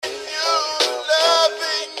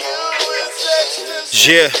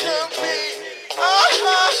Yeah. All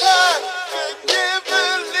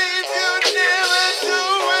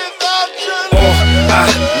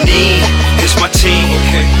I need is my team.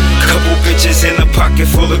 Couple bitches in a pocket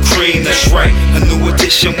full of cream. That's right. A new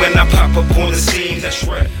addition when I pop up on the scene. That's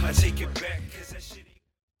right. I take it back. That shit.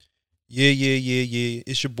 Yeah.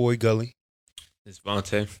 It's your boy Gully. It's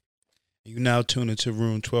Vontae. You now tune into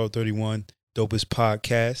Room 1231, Dopest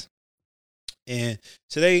Podcast. And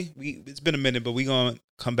today, it's been a minute, but we're going to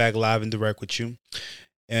come back live and direct with you.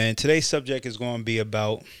 And today's subject is going to be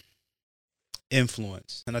about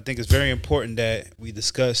influence. And I think it's very important that we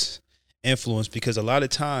discuss influence because a lot of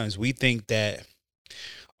times we think that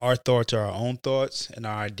our thoughts are our own thoughts and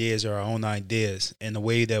our ideas are our own ideas. And the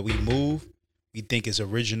way that we move, we think is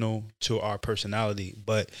original to our personality.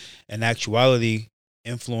 But in actuality,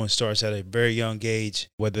 influence starts at a very young age,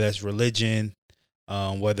 whether that's religion,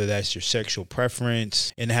 whether that's your sexual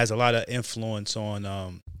preference, and it has a lot of influence on,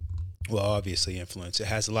 obviously influence. It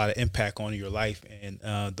has a lot of impact on your life and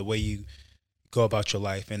the way you go about your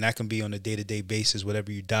life, and that can be on a day-to-day basis, whatever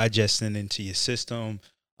you're digesting into your system,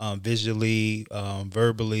 visually,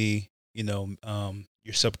 verbally, your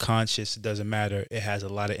subconscious. It doesn't matter. It has a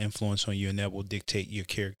lot of influence on you, and that will dictate your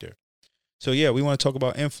character. So yeah, we want to talk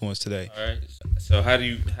about influence today. All right. So how do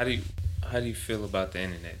you feel about the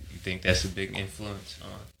internet? You think that's a big influence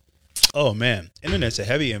on? Oh man, internet's a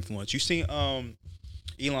heavy influence. You see, Elon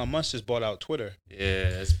Musk just bought out Twitter.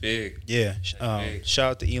 Yeah, that's big. Yeah, big.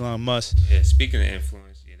 Shout out to Elon Musk. Yeah, speaking of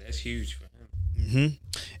influence, yeah, that's huge for him. Mm-hmm.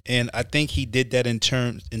 And I think he did that in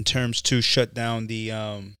terms to shut down the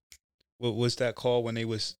what was that called when they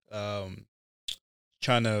was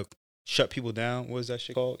trying to shut people down? What was that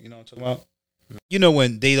shit called? You know what I'm talking about? You know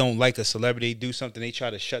when they don't like a celebrity do something, they try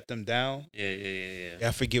to shut them down. Yeah.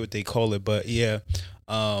 I forget what they call it, but yeah.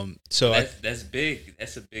 So that's big.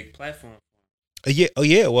 That's a big platform. Yeah. Oh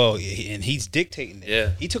yeah. Well, and he's dictating it.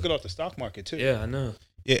 Yeah. He took it off the stock market too. Yeah, I know.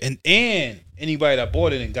 Yeah, and anybody that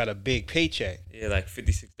bought it and got a big paycheck. Yeah, like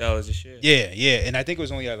 $56 a share. Yeah, and I think it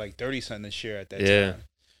was only at like 30 something a share at that time.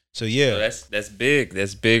 So yeah, so that's big.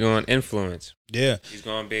 That's big on influence. Yeah, he's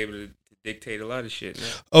gonna be able to dictate a lot of shit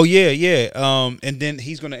now. Oh yeah. And then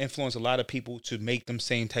he's gonna influence a lot of people to make them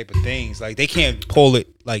same type of things. Like they can't pull it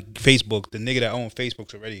like Facebook. The nigga that owns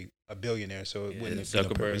Facebook's already a billionaire, so it wouldn't have been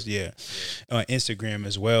a purpose. Yeah. Instagram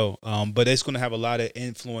as well. But it's gonna have a lot of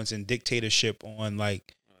influence and dictatorship on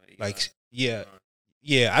Yeah,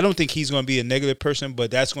 I don't think he's going to be a negative person,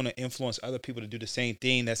 but that's going to influence other people to do the same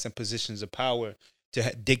thing. That's in positions of power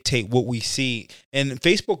to dictate what we see. And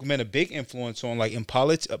Facebook been a big influence on in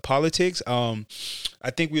politics. I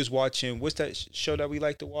think we was watching, what's that show that we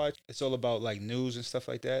like to watch? It's all about news and stuff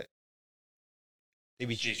like that.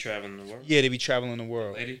 She's traveling the world? Yeah, they be traveling the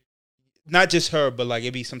world. Lady? Not just her, but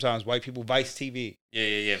it be sometimes white people, Vice TV.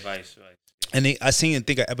 Yeah, Vice. And I seen an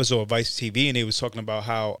episode of Vice TV, and they was talking about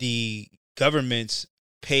how the governments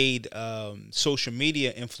paid social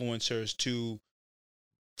media influencers to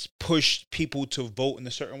push people to vote in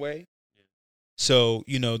a certain way. Yeah. So,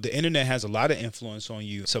 the internet has a lot of influence on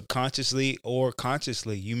you subconsciously or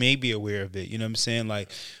consciously. You may be aware of it. You know what I'm saying?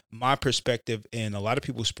 My perspective and a lot of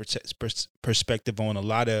people's perspective on a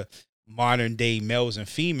lot of modern day males and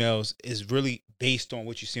females is really based on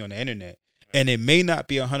what you see on the internet. And it may not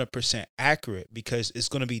be 100% accurate because it's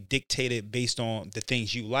going to be dictated based on the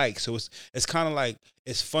things you like. So it's kind of like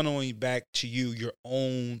it's funneling back to you your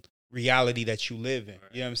own reality that you live in.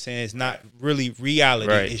 You know what I'm saying? It's not really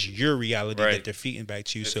reality. Right. It's your reality that they're feeding back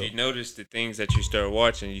to you. If you notice the things that you start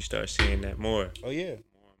watching, you start seeing that more. Oh, yeah.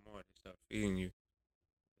 More and more. They start feeding you.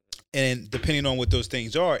 And depending on what those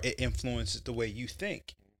things are, it influences the way you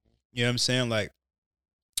think. You know what I'm saying?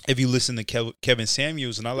 If you listen to Kevin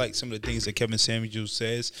Samuels, and I like some of the things that Kevin Samuels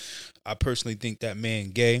says, I personally think that man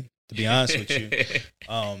gay, to be honest with you.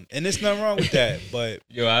 And there's nothing wrong with that. But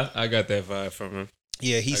yo, I got that vibe from him.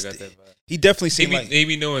 Yeah, he definitely seemed he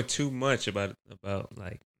be knowing too much about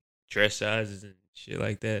dress sizes and shit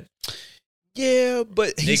like that. Yeah,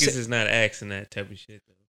 but niggas is not asking that type of shit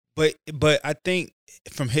though. But I think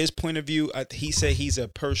from his point of view, he said he's a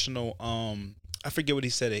personal I forget what he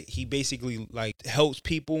said. He basically helps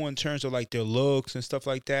people in terms of their looks and stuff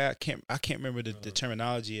like that. I can't remember the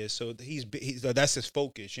terminology is. So he's that's his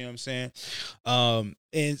focus. You know what I'm saying?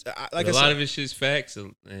 And a lot of it's just facts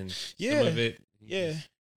and some of it. Yeah.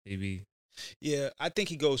 Maybe. Yeah, I think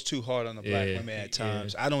he goes too hard on the black women at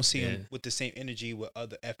times. I don't see him with the same energy with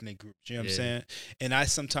other ethnic groups. You know what I'm saying? And I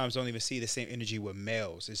sometimes don't even see the same energy with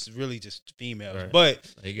males. It's really just females. Right. But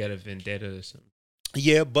you got a vendetta or something.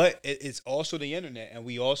 Yeah, but it's also the internet, and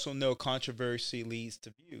we also know controversy leads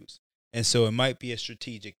to views. And so it might be a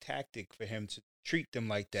strategic tactic for him to treat them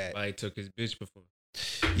like that. I took his bitch before.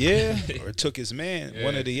 Yeah, or took his man,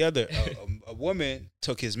 one Yeah. or the other. A woman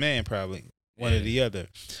took his man, probably one or Yeah. the other.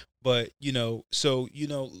 But so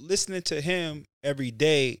listening to him every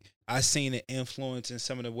day, I seen an influence in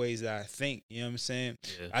some of the ways that I think. You know what I'm saying?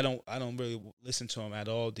 Yeah. I don't really listen to him at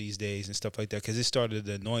all these days and stuff like that because it started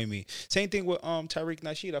to annoy me. Same thing with Tariq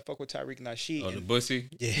Nasheed. I fuck with Tariq Nasheed. Oh, the and- bussy.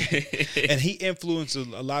 yeah, and he influenced a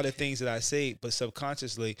lot of things that I say, but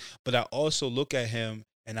subconsciously. But I also look at him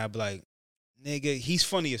and I be like, nigga, he's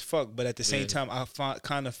funny as fuck. But at the same Yeah. time, I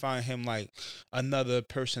kind of find him like another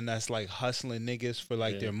person that's like hustling niggas for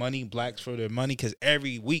like Yeah. their money, blacks for their money. Because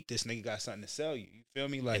every week this nigga got something to sell you. You feel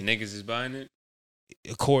me? Like And niggas is buying it.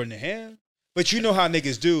 according to him. But you know how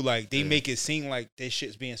niggas do. Like they Yeah. make it seem like this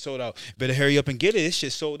shit's being sold out. Better hurry up and get it. This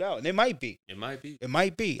shit's sold out, and it might be. It might be. It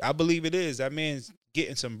might be. I believe it is. That man's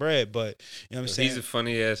getting some bread, but you know what I'm saying? He's a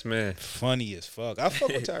funny ass man. Funny as fuck. I fuck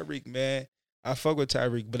with Tyreek, man. I fuck with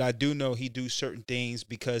Tyreek, but I do know he do certain things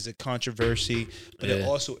because of controversy, but it Yeah.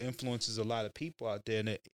 also influences a lot of people out there,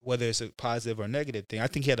 and whether it's a positive or negative thing. I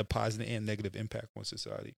think he had a positive and negative impact on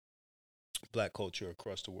society, black culture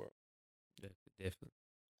across the world. Definitely.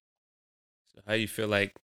 So how you feel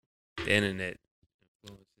like the internet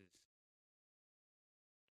influences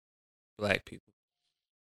black people?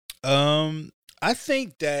 I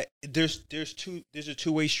think that there's a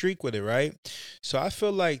two-way streak with it, right? So I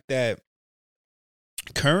feel like that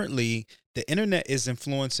currently the internet is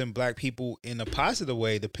influencing black people in a positive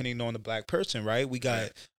way depending on the black person, right? We got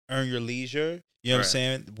Right. Earn Your Leisure, you know what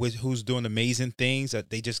I'm Right. saying, who's doing amazing things. That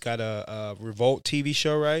they just got a Revolt TV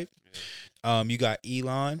show, right? You got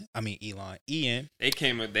Ian. They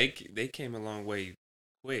came a long way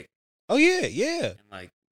quick Oh yeah. in like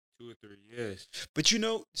 2 or 3 years. But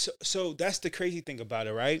so that's the crazy thing about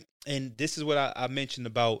it, right? And this is what I mentioned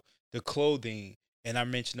about the clothing, and I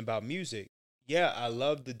mentioned about music. Yeah, I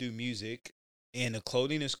love to do music, and the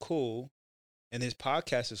clothing is cool, and this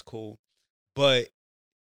podcast is cool. But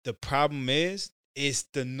the problem is, it's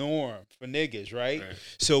the norm for niggas, right? Right.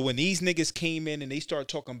 So when these niggas came in and they start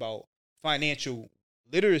talking about financial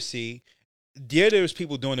literacy, there was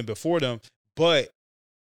people doing it before them, but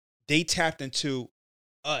they tapped into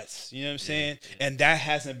us, you know what I'm saying? yeah. And that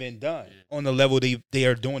hasn't been done Yeah. on the level they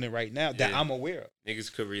are doing it right now that Yeah. I'm aware of.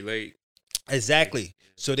 Niggas could relate. Exactly.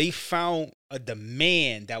 So they found a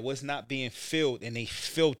demand that was not being filled, and they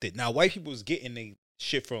filled it. Now, white people was getting their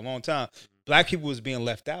shit for a long time. Black people was being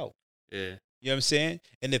left out. Yeah. You know what I'm saying?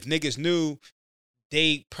 And if niggas knew,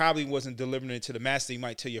 they probably wasn't delivering it to the master. You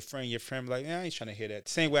might tell your friend like, I ain't trying to hear that.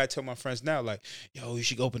 Same way I tell my friends now, like, yo, you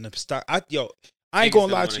should open up stock. I ain't Niggas gonna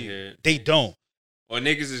don't lie wanna to you. hear it. They don't. Or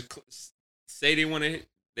niggas is say they want to,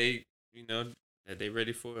 they that they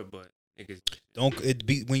ready for it, but niggas Don't it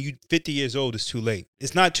be when you 50 years old? It's too late.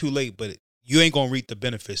 It's not too late, but you ain't gonna reap the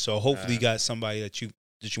benefits. So hopefully you got somebody that you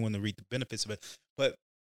want to reap the benefits of it. But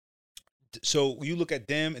so you look at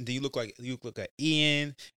them, and then you look at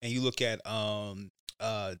Ian, and you look at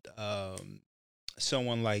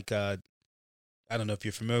someone like I don't know if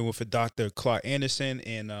you're familiar with it, Dr. Clark Anderson,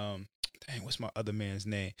 and dang, what's my other man's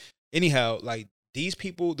name? Anyhow, like these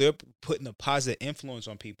people, they're putting a positive influence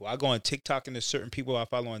on people. I go on TikTok, and there's certain people I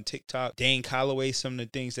follow on TikTok. Dane Calloway, some of the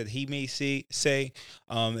things that he may say.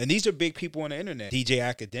 And these are big people on the internet. DJ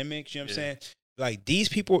Academics, you know what I'm saying? Like these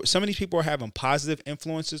people, some of these people are having positive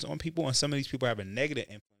influences on people, and some of these people are having negative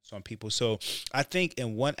influence on people. So I think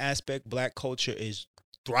in one aspect, black culture is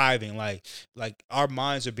thriving. Like our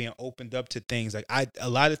minds are being opened up to things. Like a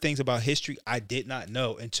lot of things about history I did not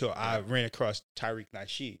know until I ran across Tariq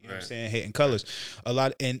Nasheed. You know what I'm saying? Hitting colors. A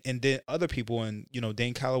lot, and then other people, and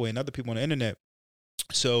Dane Calloway and other people on the internet.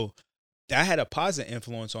 So that had a positive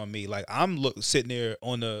influence on me. Like I'm sitting there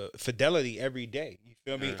on the Fidelity every day. You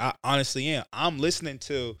feel me? I honestly am. I'm listening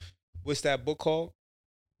to what's that book called?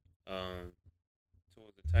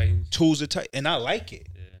 Tools of Titans. Tools of Titans, and I like it.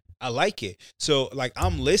 Yeah. I like it. So like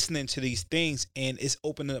I'm listening to these things, and it's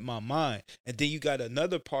opening up my mind. And then you got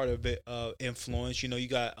another part of it influence. You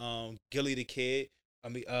got Gilly the Kid.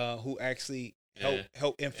 Who actually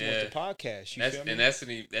help influence the podcast. You feel me? And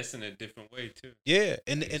that's in a different way too. Yeah,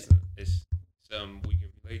 and it's something we can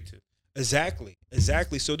relate to.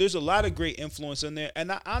 Exactly. So there's a lot of great influence in there,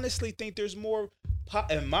 and I honestly think there's more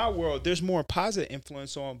in my world. There's more positive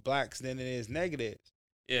influence on blacks than it is negative.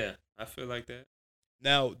 Yeah, I feel like that.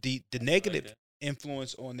 Now the negative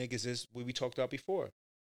influence on niggas is what we talked about before.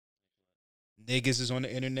 Niggas is on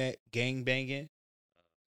the internet gang banging.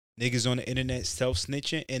 Niggas on the internet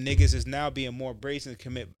self-snitching, and niggas is now being more brazen to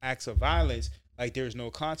commit acts of violence like there's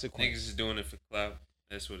no consequence. Niggas is doing it for clout.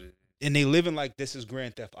 That's what it is. And they living like this is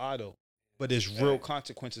Grand Theft Auto. but there's real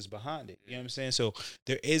consequences behind it. You know what I'm saying? So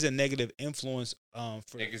there is a negative influence for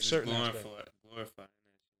Niggas certain is aspects. glorifying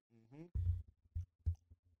Mhm.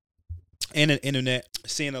 And the internet,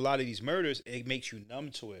 seeing a lot of these murders, it makes you numb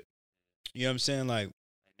to it. You know what I'm saying? Like,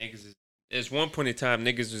 niggas is. There's one point in time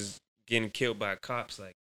niggas was getting killed by cops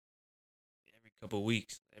like every couple of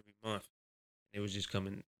weeks, every month. It was just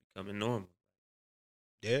becoming normal.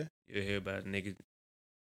 yeah, You hear about a nigga,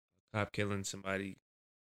 a cop killing somebody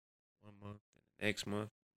 1 month, and next month.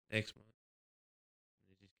 It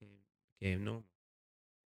just became normal.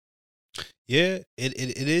 yeah, it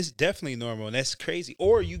is definitely normal, and that's crazy.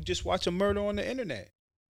 Or you just watch a murder on the internet.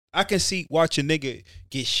 I can see watch a nigga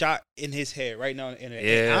get shot in his head right now on the internet.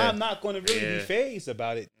 And Yeah. I'm not going to really be phased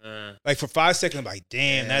about it. Uh, Like for 5 seconds, I'm like,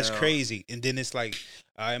 damn, that's Yeah. crazy. And then it's like,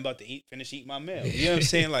 I'm about to finish eating my meal. You know what I'm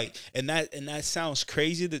saying? Like, and that sounds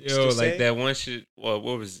crazy to Yo, say. like that one shit. Well,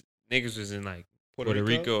 what was niggas was in like Puerto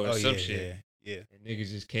Rico or some shit. Yeah, And niggas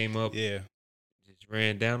just came up, yeah. just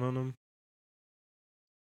ran down on them.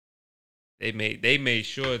 They made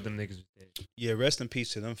sure them niggas was dead. Yeah, rest in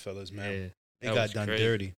peace to them fellas, man. Yeah, They that got was done crazy.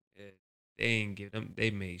 dirty. Yeah, they ain't give them. They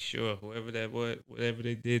made sure whoever that was, whatever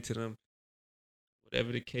they did to them,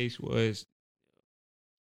 whatever the case was.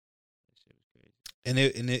 That shit was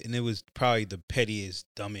crazy. And it was probably the pettiest,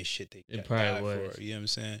 dumbest shit they It died probably for. was. You know what I'm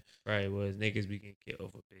saying? Probably was niggas be getting killed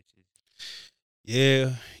over bitches,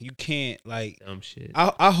 Yeah, you can't like. dumb shit.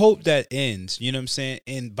 I hope that ends. You know what I'm saying?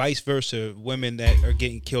 And vice versa, women that are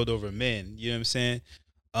getting killed over men. You know what I'm saying?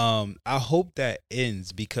 I hope that ends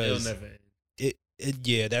It'll because never end.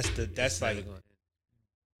 yeah, that's It's like never gonna end.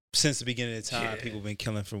 since the beginning of time, Yeah. people been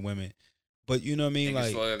killing for women. But you know what I mean?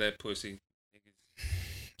 Niggas Like, love that pussy. Niggas,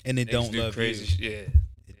 and it niggas don't do love crazy you. shit. Yeah,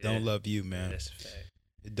 It don't love you, man. That's a fact.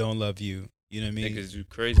 It don't love you. You know what I mean? Niggas do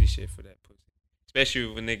crazy shit for that pussy, especially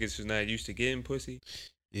when niggas who's not used to getting pussy.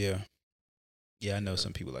 Yeah. Yeah, I know Yeah.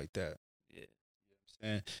 some people like that.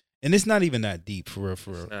 Yeah, And it's not even that deep, for real,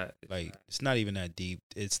 for real. it's not. Like, it's not even that deep.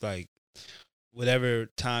 It's like whatever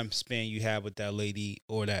time span you have with that lady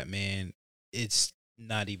or that man, it's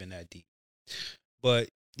not even that deep. But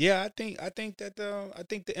yeah, I think that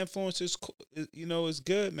the influence is is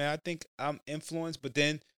good, man. I think I'm influenced, but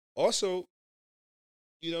then also,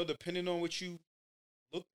 depending on what you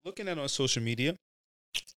looking at on social media,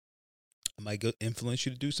 I might influence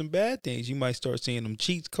you to do some bad things. You might start seeing them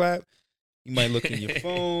cheeks clap. You might look in your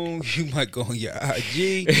phone. You might go on your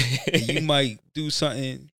IG. And you might do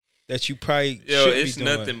something that you probably Yo, shouldn't it's be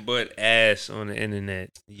doing. nothing but ass on the internet.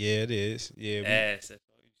 Yeah, it is. Yeah, Ass. That's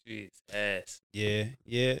all you see. It's ass.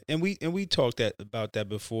 yeah. And we talked about that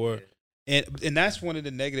before. Yeah. And that's one of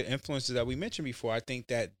the negative influences that we mentioned before. I think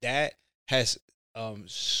that has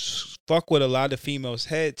fuck with a lot of females'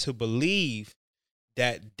 head to believe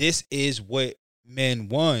that this is what men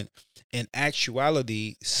want. In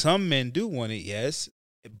actuality, some men do want it, yes,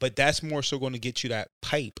 but that's more so going to get you that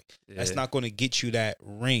pipe. That's Yeah. not going to get you that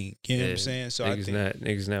ring. You know what I'm saying? So I think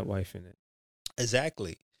niggas not wifing it.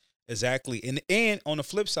 exactly. And on the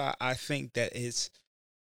flip side, I think that it's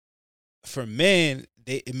for men.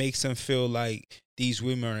 It makes them feel like these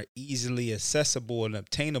women are easily accessible and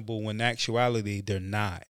obtainable when in actuality they're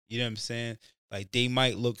not. You know what I'm saying? Like they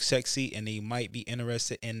might look sexy and they might be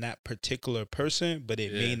interested in that particular person, but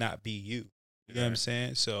it may Yeah. not be you. You know what I'm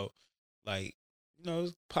saying? So, like,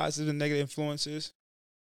 positive and negative influences.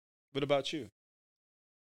 What about you?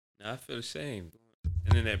 I feel the same.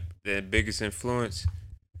 And then that biggest influence,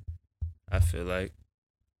 I feel like,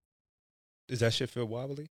 Does that shit feel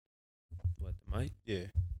wobbly? what, the mic? Yeah.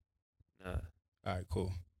 Nah. All right,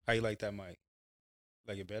 cool. How you like that mic?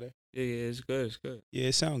 Like it better? Yeah, it's good. It's good. Yeah,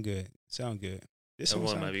 it sound good. This That one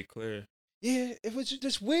sound- might be clear. Yeah, it was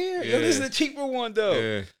just weird. Yo, this is Yeah. a cheaper one though.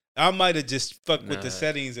 Yeah. I might have just fucked with the Nah.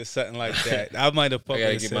 settings or something like that. I might have fucked I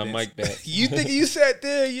gotta with the get my settings. mic back. You think you sat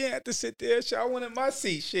there? You ain't have to sit there. Shit, I wanted my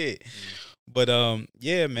seat. Shit. But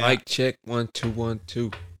yeah, man. Mic check 1 2 1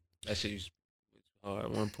 2. That shit was hard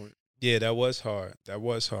at one point. Yeah, that was hard.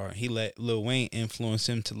 He let Lil Wayne influence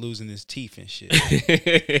him to losing his teeth and shit.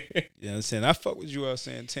 You know what I'm saying? I fuck with Joel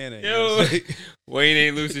Santana. You know what Yo, I'm saying? Wayne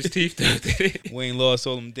ain't lose his teeth though. Did he? Wayne lost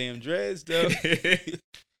all them damn dreads though.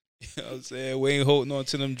 You know what I'm saying? Wayne holding on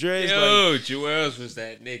to them dreads. Like, Yo, Joel's was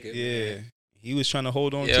that nigga. yeah. man. He was trying to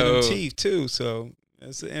hold on to Yo. them teeth too. So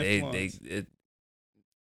that's an influence.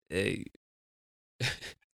 They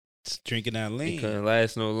It's drinking that lean. couldn't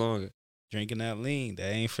last no longer. Drinking that lean.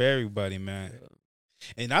 That ain't for everybody, man.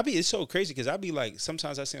 And it's so crazy because I be like,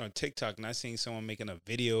 sometimes I see on TikTok and I seen someone making a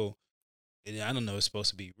video and I don't know, it's supposed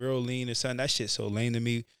to be real lean or something. That shit's so lame to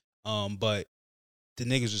me. But the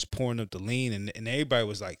niggas was pouring up the lean, and everybody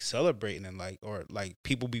was like celebrating, and like, or like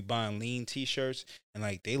people be buying lean T-shirts, and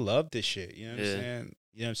like they love this shit. You know what I'm saying?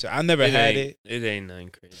 You know what I'm saying? I never had it. It ain't nothing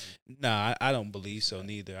crazy. Nah, I don't believe so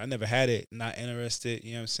neither. I never had it. Not interested.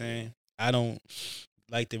 You know what I'm saying? I don't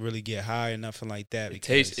like to really get high or nothing like that.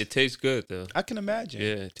 It tastes good though. I can imagine. Yeah,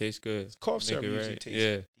 it tastes good. Cough syrup usually tastes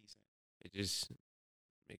decent. It just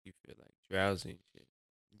make you feel like drowsy and shit.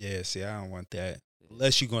 Yeah, see, I don't want that.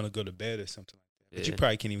 Unless you're gonna go to bed or something like that. But you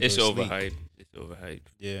probably can't even. It's go to overhyped. sleep. It's overhyped.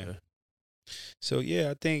 Yeah. So yeah,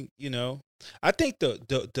 I think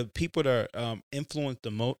the people that are influence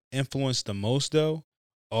the most though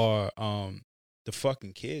are the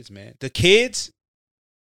fucking kids, man. The kids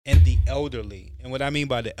and the elderly. And what I mean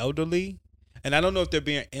by the elderly, and I don't know if they're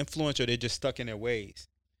being influenced or they're just stuck in their ways,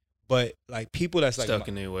 but like people that's like stuck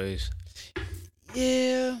in their ways.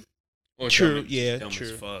 Yeah. Or true. Dumb, yeah. Dumb true.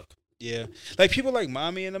 As fuck. Yeah. Like people like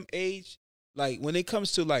mommy and them age, like when it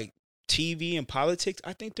comes to like TV and politics,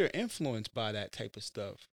 I think they're influenced by that type of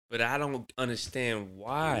stuff. But I don't understand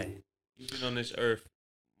why. You've been on this earth,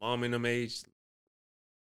 mom and them age,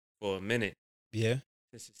 for a minute. Yeah.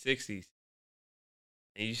 Since the 60s.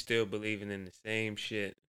 And you still believing in the same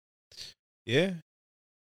shit. Yeah.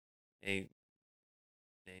 Ain't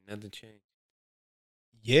nothing changed.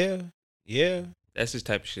 Yeah. Yeah. That's the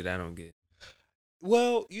type of shit I don't get.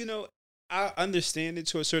 Well, I understand it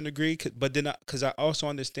to a certain degree, but then because I also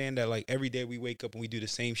understand that like every day we wake up and we do the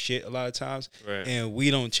same shit a lot of times, right. And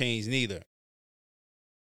we don't change neither.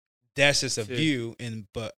 That's just a view,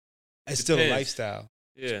 but it's still a lifestyle.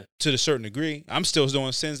 Yeah, to a certain degree. I'm still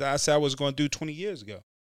doing sins that I said I was going to do 20 years ago.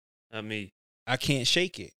 Not me. I can't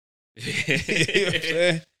shake it. You know what I'm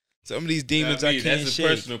saying? Some of these demons I can't shake. That's a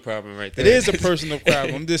personal problem right there. It is a personal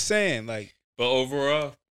problem. I'm just saying, like. But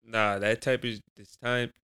overall, nah, that type of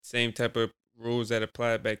same type of rules that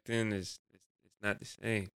applied back then is it's not the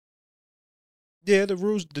same. Yeah, the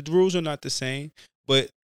rules are not the same,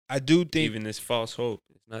 but I do think even this false hope,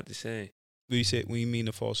 it's not the same. What you mean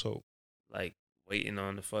the false hope? Like waiting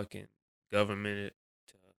on the fucking government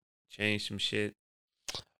to change some shit.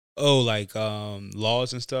 Oh, like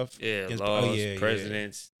laws and stuff. Yeah, laws,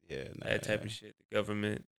 presidents. Yeah, that type of shit. The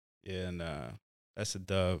government. Yeah, nah, that's a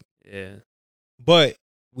dub. Yeah, but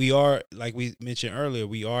we are, like we mentioned earlier,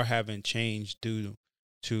 we are having change due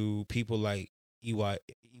to people like EYL.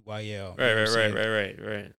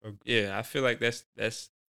 Right. Yeah, I feel like that's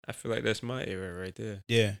my era right there.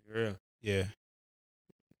 Yeah, real. Yeah,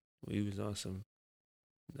 we was on some.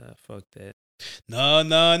 Nah, fuck that. No,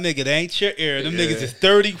 nigga, that ain't your era. Them niggas is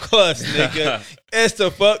 30 plus, nigga. That's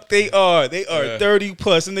the fuck they are. They are 30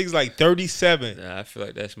 plus. Them niggas like 37. Nah, I feel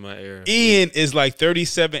like that's my era. Ian is like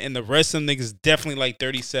 37, and the rest of them niggas definitely like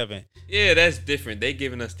 37. Yeah, that's different. They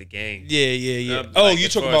giving us the game. Yeah. Like, oh, you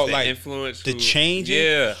talking about like influence, the changing?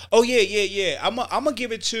 Yeah. Oh yeah. I'm gonna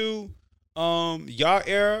give it to y'all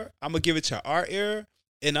era. I'm gonna give it to our era,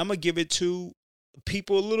 and I'm gonna give it to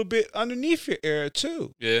people a little bit underneath your era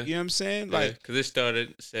too. Yeah. You know what I'm saying? Like, because it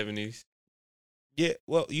started 70s. Yeah,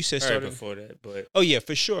 well, you said started before that, but oh yeah,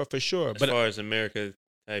 for sure. As far as America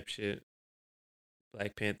type shit,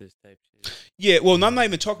 Black Panthers type shit. Yeah, well, I'm not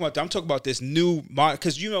even talking about that. I'm talking about this new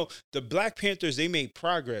because the Black Panthers, they made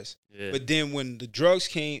progress, but then when the drugs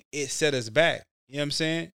came, it set us back. You know what I'm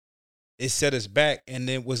saying? It set us back, and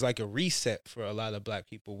then it was like a reset for a lot of Black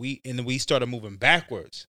people. We started moving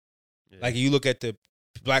backwards. Yeah. Like you look at the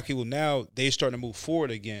Black people now, they're starting to move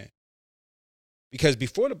forward again. Because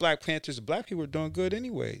before the Black Panthers, the Black people were doing good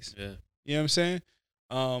anyways. Yeah. You know what I'm saying?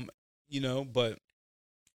 But you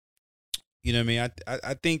know what I mean?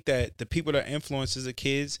 I think that the people that influence is the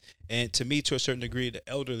kids, and to me, to a certain degree, the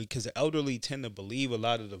elderly, because the elderly tend to believe a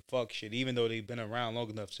lot of the fuck shit, even though they've been around long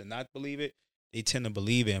enough to not believe it. They tend to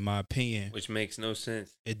believe it, in my opinion. Which makes no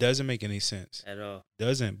sense. It doesn't make any sense. At all.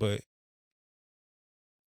 Doesn't, but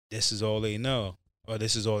this is all they know, or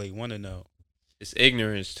this is all they want to know. It's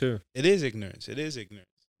ignorance too. It is ignorance.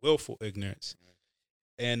 Willful ignorance.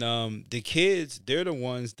 And the kids, they're the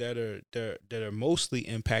ones that are mostly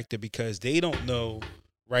impacted because they don't know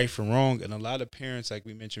right from wrong, and a lot of parents, like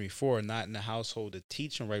we mentioned before, are not in the household to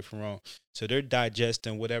teach them right from wrong. So they're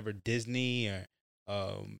digesting whatever Disney or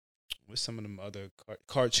what's some of them other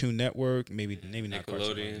Cartoon Network, maybe not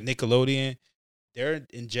Nickelodeon. They're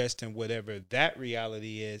ingesting whatever that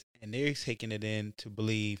reality is, and they're taking it in to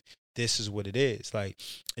believe this is what it is. Like,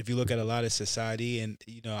 if you look at a lot of society, and,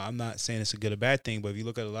 I'm not saying it's a good or bad thing, but if you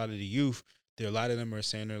look at a lot of the youth, a lot of them are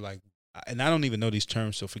saying they're like, and I don't even know these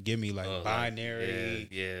terms, so forgive me, like binary.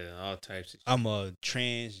 Yeah, all types of shit. I'm a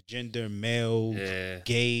transgender male,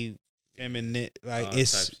 gay, feminine, like All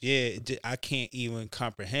it's types. I can't even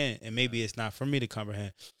comprehend, and maybe it's not for me to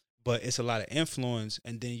comprehend. But it's a lot of influence,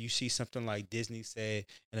 and then you see something like Disney said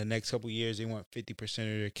in the next couple of years they want 50%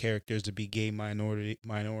 of their characters to be gay minorities.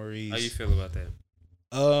 How you feel about that?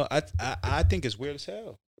 I think it's weird as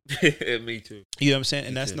hell. Me too. You know what I'm saying?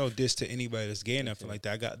 And Me that's too. no diss to anybody that's gay or Me nothing too. like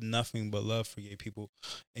that. I got nothing but love for gay people,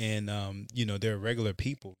 and you know, they're regular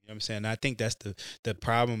people. You know what I'm saying? And I think that's the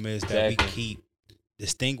problem is that we Exactly. keep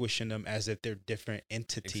distinguishing them as if they're different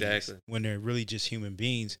entities Exactly. when they're really just human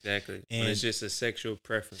beings. Exactly. And When it's just a sexual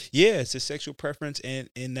preference. yeah, it's a sexual preference, and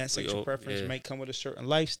that We sexual all- preference yeah. might come with a certain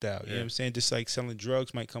lifestyle. You know Yeah. what I'm saying? Just like selling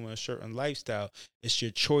drugs might come with a certain lifestyle. It's your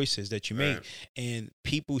choices that you make, Right. and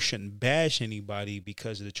people shouldn't bash anybody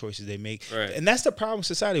because of the choices they make. Right. And that's the problem with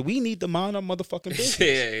society. We need to mind our motherfucking business.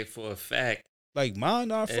 Yeah, for a fact. Like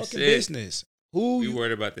mind our That's fucking it. business. Who We you,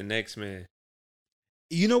 worried about the next man.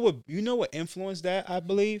 you know what influenced that? I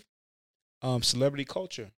believe, celebrity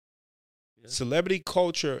culture. Yeah. Celebrity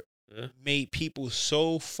culture Yeah. made people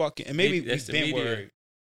so fucking, and maybe That's we've the been media. worried.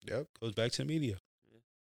 Yep, goes back to the media.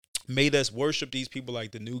 Made us worship these people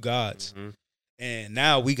like the new gods, Mhm. and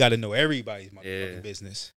now we got to know everybody's motherfucking Yeah.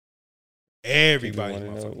 business. People Everybody's wanna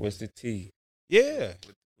know motherfucking. what's the tea. Yeah,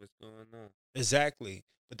 What's going on? exactly.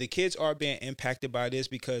 But the kids are being impacted by this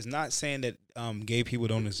because not saying that gay people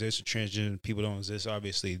don't exist or transgender people don't exist.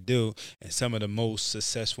 Obviously, they do, and some of the most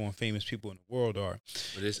successful and famous people in the world are.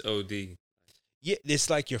 But it's OD. Yeah, it's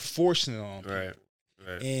like you're forcing it on people. Right.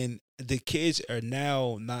 Right. And the kids are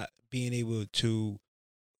now not being able to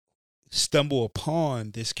stumble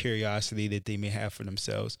upon this curiosity that they may have for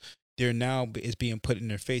themselves. They're now it's being put in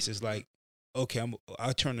their faces like, okay,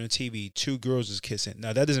 I'll turn on the TV, two girls is kissing.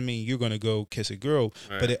 Now that doesn't mean you're gonna go kiss a girl,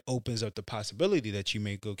 Right. but it opens up the possibility that you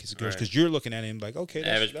may go kiss a girl Right. because you're looking at him like, okay, The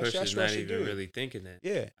that's average that's person's what I not should even do. really thinking that.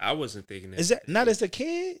 Yeah, I wasn't thinking that. is that not as a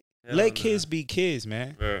kid? Hell Let no. kids be kids,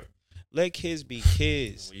 man. Right. Let kids be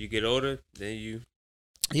kids. When you get older, then you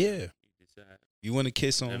Yeah, decide you want to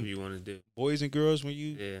kiss whatever on you want to do. boys and girls when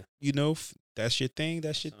you Yeah. you know that's your thing.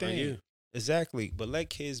 That's your It's on thing. you. Exactly. But let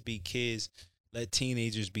kids be kids. Let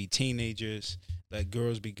teenagers be teenagers. Let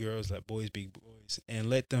girls be girls. Let boys be boys. And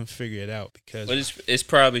let them figure it out because But it's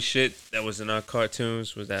probably shit that was in our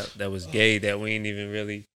cartoons was that was gay that we ain't even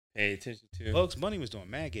really pay attention to. Bugs Bunny was doing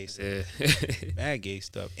mad gay stuff. Yeah. Mad gay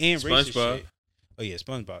stuff. And racist SpongeBob. shit. Oh yeah,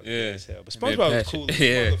 SpongeBob. Yeah. Yeah. As hell. But That man SpongeBob was Patrick. cool as Yeah.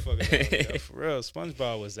 a motherfucker. Though, yo. For real.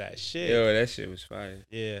 SpongeBob was that shit. Yo, that shit was fire.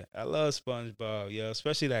 Yeah. I love SpongeBob, yo.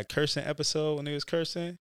 Especially that cursing episode when he was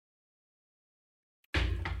cursing.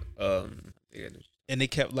 Yeah, And they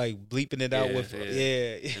kept like bleeping it out Yeah, with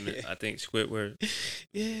yeah. And yeah. I think Squidward.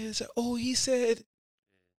 Yeah, it's like, oh, he said,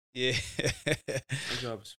 yeah,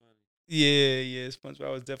 SpongeBob was funny. yeah.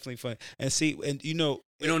 SpongeBob was definitely fun. And see, and you know,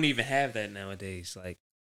 We don't even have that nowadays. Like,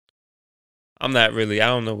 I'm not really. I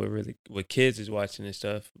don't know what kids is watching and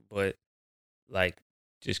stuff, but like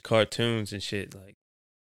just cartoons and shit, like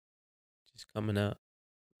just coming out.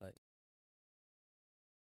 Like,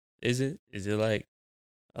 is it like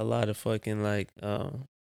a lot of fucking like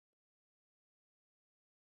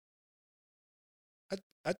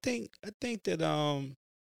I think that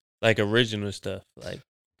like original stuff, like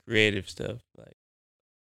creative stuff, like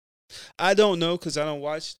I don't know because I don't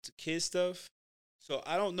watch kid stuff, so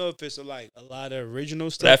I don't know if it's like a lot of original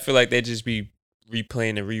but I stuff. feel like they just be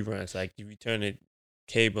replaying the reruns. Like if you turn the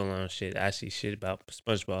cable on shit, I see shit about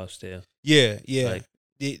SpongeBob still. Yeah, Like,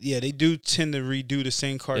 they do tend to redo the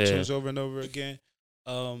same cartoons over and over again.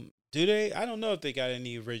 Do they? I don't know if they got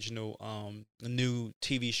any original new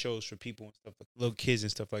TV shows for people and stuff, like little kids and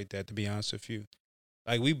stuff like that. To be honest with you,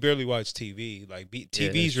 like we barely watch TV. Like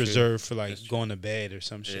TV's true. reserved for like That's true. going to bed or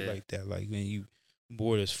some shit Yeah. like that. Like when you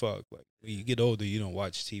bored as fuck. Like when you get older, you don't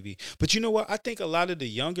watch TV. But you know what? I think a lot of the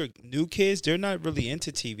younger new kids, they're not really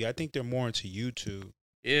into TV. I think they're more into YouTube.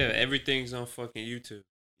 yeah, everything's on fucking YouTube.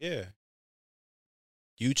 Yeah,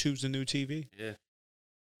 YouTube's the new TV. Yeah.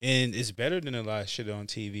 And it's better than a lot of shit on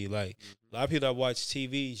TV. Like a lot of people that watch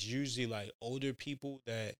TV is usually like older people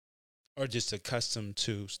that are just accustomed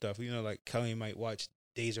to stuff. You know, like Kelly might watch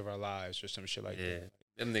Days of Our Lives or some shit like Yeah. that.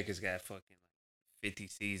 Them niggas got fucking like 50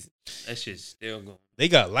 seasons. That shit's still going. They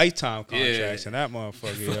got lifetime Yeah. contracts in that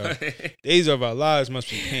motherfucker. Yo. Days of Our Lives must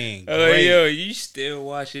be paying Oh, great. yo, you still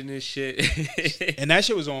watching this shit? And that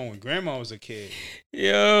shit was on when Grandma was a kid.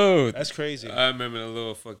 Yo, That's crazy. I remember the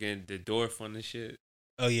little fucking the dwarf on the shit.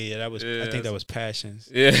 Oh yeah, that was. Yeah, I think that that's- was Passions.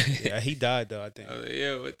 Yeah. Yeah, he died though. I think. I was like,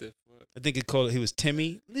 yo, what the fuck? I think it called. He was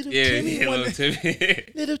Timmy. Little Yeah, Timmy. yeah, wanna, little Timmy.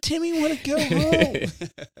 little Timmy want to go home.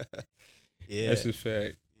 Yeah, That's a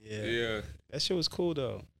fact. yeah.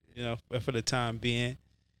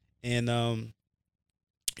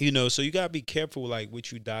 You know, so you gotta be careful like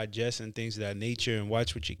what you digest and things of that nature, and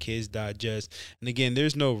watch what your kids digest. And again,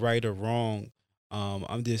 there's no right or wrong.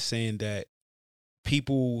 I'm just saying that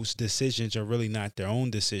people's decisions are really not their own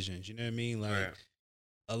decisions. You know what I mean? Like Right.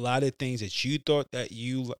 a lot of things that you thought that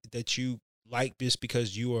you like just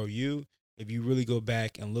because you are you. If you really go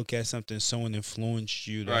back and look at something, someone influenced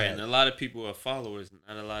you. Right, and a lot of people are followers,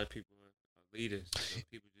 not a lot of people are leaders. So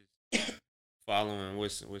people just following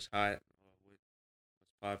what's hot or what's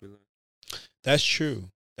popular, That's true.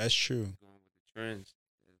 That's true. going with the trends.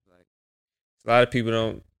 It's like a lot of people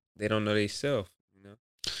don't know they self, you know.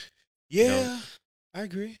 Yeah, I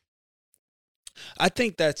agree. I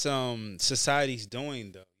think that's society's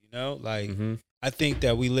doing though. You know, like Mm-hmm. I think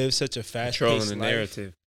that we live such a fast Controlling paced the life.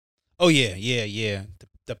 narrative. Oh yeah, yeah, yeah.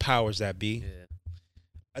 The powers that be. Yeah.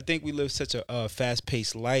 I think we live such a fast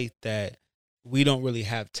paced life that we don't really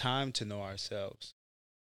have time to know ourselves.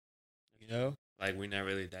 You know? Like we're not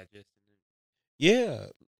really digesting it. Yeah.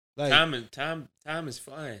 Like Time is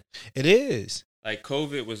flying. it is. Like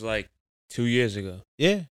COVID was like 2 years ago,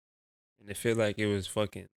 Yeah. and it feel like it was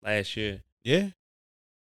fucking last year. Yeah.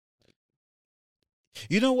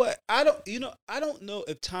 You know what? I don't know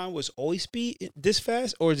if time was always be this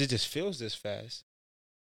fast or it just feels this fast.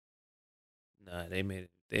 Nah, they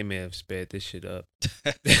may have sped this shit up.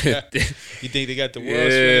 You think they got the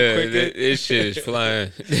world spinning quicker? This shit is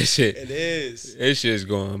flying. This shit. It is. This shit's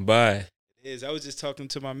going by. It is. I was just talking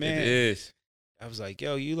to my man. It is. I was like,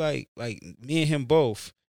 yo, you like me and him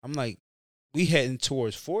both. I'm like, we heading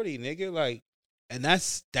towards 40, nigga. Like, and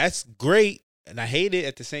that's great. And I hate it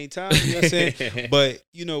at the same time. You know what I'm saying? But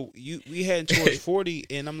you know, we heading towards 40,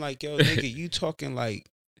 and I'm like, yo, nigga, you talking like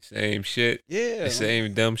Same shit. yeah, The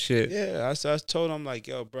same dumb shit. yeah. I told him like,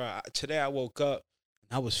 yo, bro, today I woke up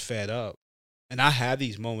and I was fed up. And I have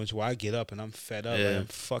these moments where I get up and I'm fed up. Yeah. Like, I'm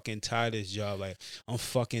fucking tired of this job. Like, I'm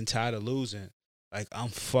fucking tired of losing. Like, I'm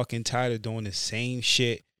fucking tired of doing the same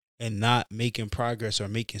shit and not making progress or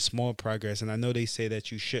making small progress. And I know they say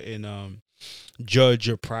that you shouldn't judge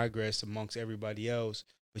your progress amongst everybody else,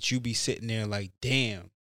 but you be sitting there like, damn,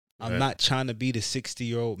 I'm Right. not trying to be the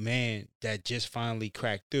 60-year-old man that just finally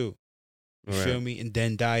cracked through. You Right. feel me? And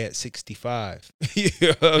then die at 65. You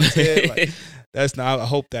know what I'm saying? Like, that's not. I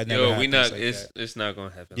hope that never Yo, happens. we not. like It's that. it's not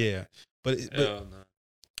gonna happen. Yeah, but Hell no.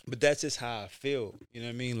 but that's just how I feel. You know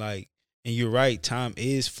what I mean? Like, and you're right. Time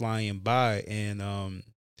is flying by, and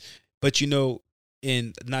but you know,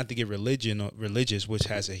 and not to get religious, which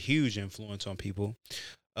has a huge influence on people.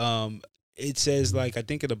 It says like I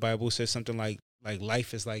think in the Bible it says something like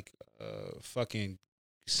life is like fucking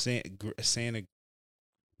Santa.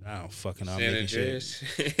 I don't fucking know. I'm San making shit. Andreas.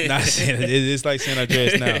 Not Santa. It's like San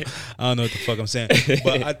Andreas now. I don't know what the fuck I'm saying,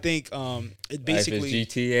 but I think it basically Life is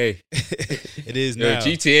GTA. it is Yo, now.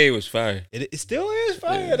 GTA was fire. It still is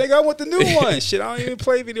fire. Yeah. They got with the new one. Shit, I don't even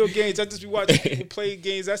play video games. I just be watching people play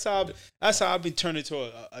games. That's how I've been turned into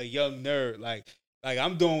a young nerd. Like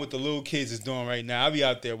I'm doing what the little kids is doing right now. I be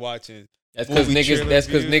out there watching. That's because movie niggas. trailer That's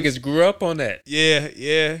because reviews. niggas grew up on that.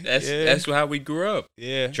 Yeah. That's how we grew up.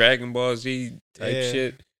 yeah. Dragon Ball Z type Yeah.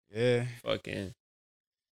 shit. Yeah. Fucking.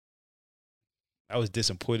 I was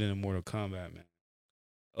disappointed in Mortal Kombat, man.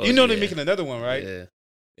 Oh, you know yeah. they're making another one, right? Yeah.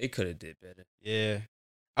 They could have did better. Yeah.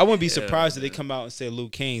 I wouldn't be Yeah, surprised if they man. come out and say Liu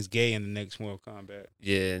Kang's gay in the next Mortal Kombat.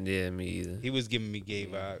 Yeah, me either. He was giving me gay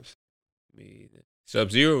Yeah. vibes. Me either.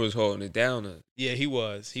 Sub-Zero was holding it down. Yeah, he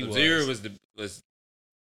was. Sub-Zero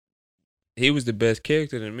he was the best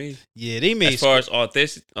character to me. Yeah, they made As far as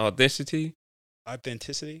authenticity,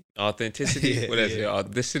 authenticity. what is it? Yeah.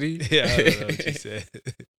 Authenticity. Yeah, I don't know what you said.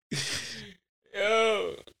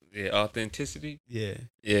 Yo. Yeah, authenticity. Yeah.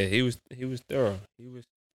 Yeah, he was thorough.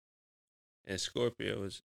 And Scorpio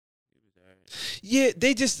was. Yeah,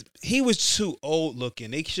 he was too old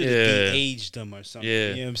looking. They should have Yeah. de-aged him or something. Yeah, You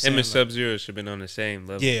know what I'm him saying? and Sub-Zero should have been on the same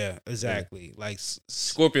level. Yeah, exactly. Like,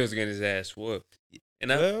 Scorpio's getting his ass whooped. And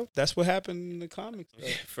well, that's what happened in the comics. Though.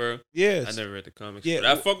 I Yeah. never read the comics. Yeah, But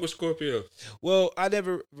I fuck with Scorpio. Well, I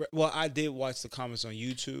did watch the comics on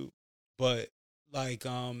YouTube, but like,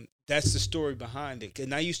 that's the story behind it.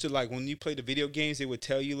 And I used to like when you play the video games, they would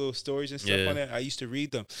tell you little stories and stuff Yeah. on it. I used to read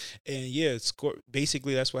them, and yeah,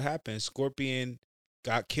 basically that's what happened. Scorpion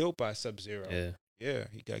got killed by Sub-Zero. Yeah. Yeah,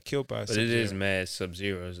 he got killed by But Sub-Zero. it is mad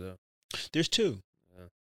Sub-Zeros, though. There's two. Yeah.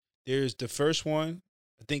 There's the first one.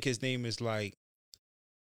 I think his name is like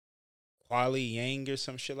Kuali Yang or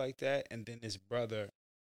some shit like that, and then his brother.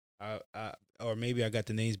 Or maybe I got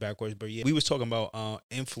the names backwards, but yeah, we was talking about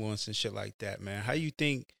influence and shit like that, man. How you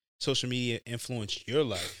think social media influenced your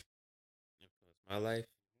life? My life?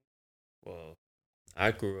 Well,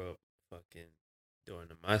 I grew up fucking during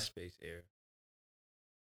the MySpace era.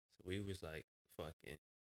 we was like fucking.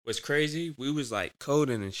 What's crazy? We was like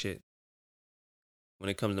coding and shit. When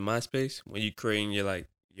it comes to MySpace, when you creating your like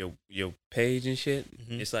your page and shit,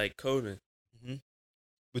 it's like coding.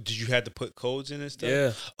 But did you have to put codes in and stuff?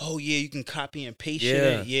 Yeah. Oh yeah, you can copy and paste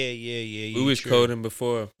Yeah. it. Yeah. We was coding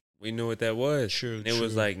before we knew what that was. True. And it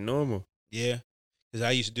was like normal. Yeah. Because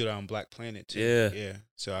I used to do that on Black Planet too. Yeah.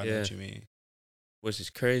 So I know what you mean. Which is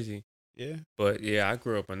crazy. Yeah. But yeah, I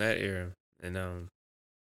grew up in that era, and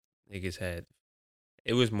niggas had.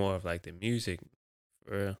 It was more of like the music,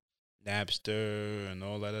 for real. Napster and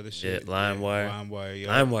all that other shit. Yeah, LimeWire. LimeWire,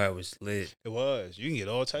 LimeWire was lit. It was. You can get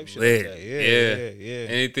all types of shit Lit. like that. Yeah.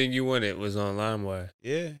 Anything you wanted was on LimeWire.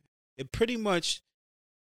 Yeah. It pretty much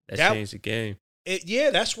That changed the game.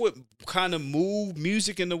 That's what kind of moved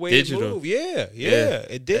music in the way Digital. it moved. Yeah,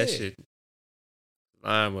 it did. That shit.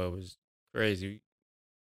 LimeWire was crazy.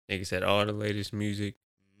 Niggas had all the latest music,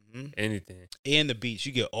 anything. And the beats.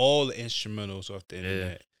 You get all the instrumentals off the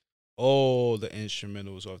internet. All the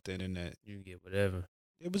instrumentals off the internet. You can get whatever.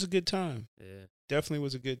 It was a good time. Yeah. Definitely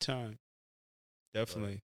was a good time.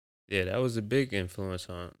 Definitely. Yeah, that was a big influence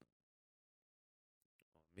on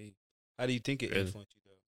me. How do you think it influenced you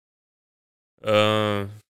though?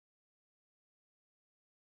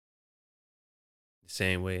 The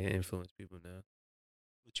same way it influenced people now.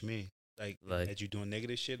 What you mean? Like had you doing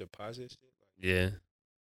negative shit or positive shit? Yeah.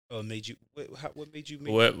 Oh, made you? What made you?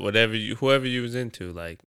 Whoever you was into,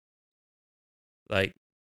 like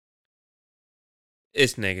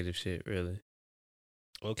it's negative shit, really.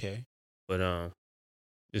 Okay. But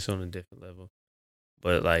just on a different level.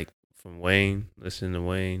 But like from Wayne, listening to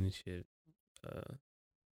Wayne and shit.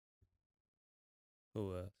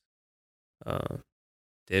 Who else?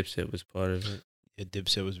 Dipset was part of it. Yeah,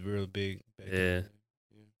 Dipset was real big. Yeah.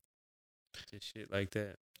 Just shit like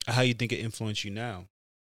that. How you think it influenced you now?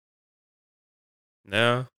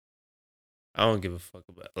 Now, I don't give a fuck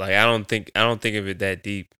about. Like I don't think of it that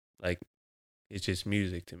deep. Like it's just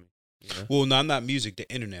music to me. You know? Well, no, not music. The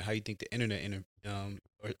internet. How you think the internet,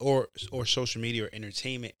 or social media or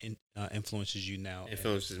entertainment influences you now?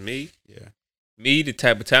 Influences me. Yeah. Me, the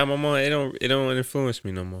type of time I'm on, it don't influence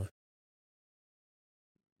me no more.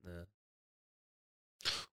 No.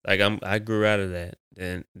 Like I grew out of that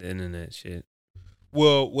the internet shit.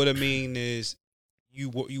 Well, what I mean is, you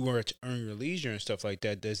were to earn your leisure and stuff like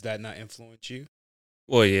that. Does that not influence you?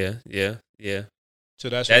 Well, yeah. So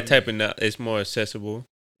that's that type of it's more accessible.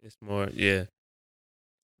 It's more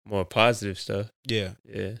more positive stuff. Yeah.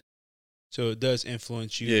 So it does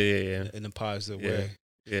influence you. Yeah. In a positive way.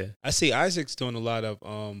 Yeah. I see Isaac's doing a lot of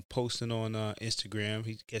posting on Instagram.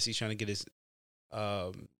 He's trying to get his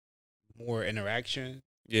more interaction.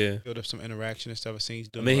 Yeah. Build up some interaction and stuff. I've seen he's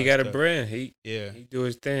doing. I mean, he got a brand. He do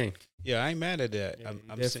his thing. Yeah, I ain't mad at that. Yeah,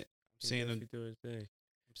 I'm seeing him do his thing.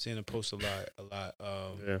 I'm seeing him post a lot.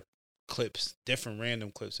 Clips, different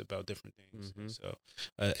random clips about different things. So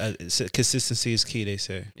consistency is key, they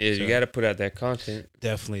say. Yeah, so, you got to put out that content.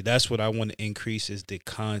 Definitely, that's what I want to increase is the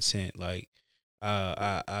content. Like,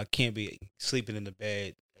 I can't be sleeping in the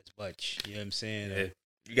bed as much. You know what I'm saying? Yeah.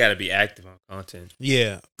 You got to be active on content.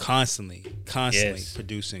 Yeah, constantly yes.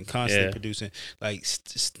 producing. Like,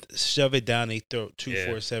 shove it down their throat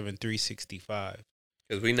 24/7, 365.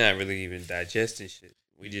 Because we not really even digesting shit.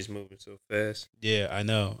 We just moving so fast. Yeah, I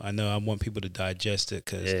know. I want people to digest it.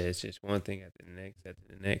 Cause it's just one thing after the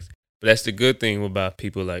next. But that's the good thing about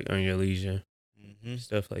people like Earn Your Leisure,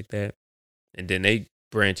 stuff like that. And then they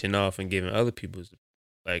branching off and giving other people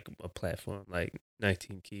like a platform, like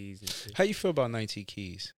 19 Keys. And shit. How you feel about 19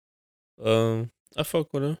 Keys? I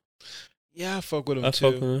fuck with him. Yeah, I fuck with him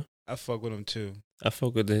too. I fuck with him too. I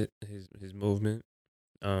fuck with his movement.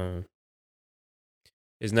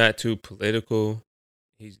 It's not too political.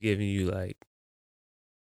 He's giving you like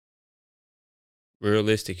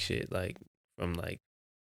realistic shit, like from like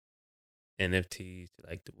NFTs to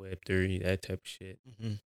like the Web3, that type of shit.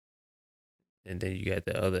 And then you got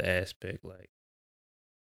the other aspect, like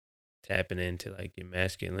tapping into like your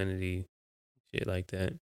masculinity, shit like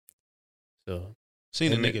that. So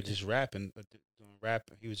seen a nigga just rapping.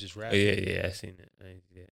 He was just rapping. Yeah, I seen it.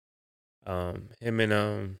 Him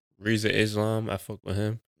and Reza Islam, I fuck with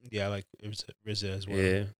him. Yeah, I like Reza as well.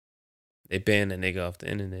 Yeah. They banned that nigga off the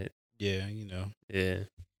internet. Yeah, you know. Yeah.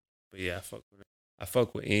 But yeah, I fuck with him. I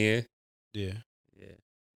fuck with Ian. Yeah.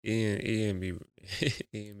 Ian be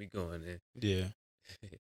going in. Yeah.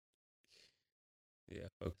 Yeah,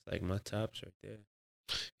 folks, like my tops right there.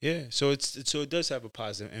 Yeah, so it does have a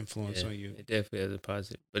positive influence on you. It definitely has a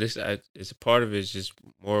positive, but it's a part of it is just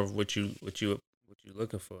more of what you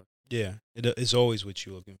looking for. Yeah, it's always what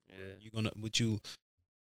you're looking for. Yeah. You're gonna what you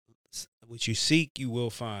what you seek, you will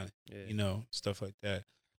find. Yeah. You know, stuff like that.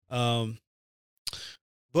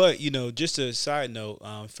 But you know, just a side note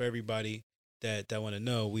for everybody that want to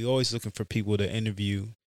know, we always looking for people to interview.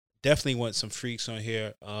 Definitely want some freaks on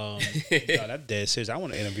here. No, that's dead serious. I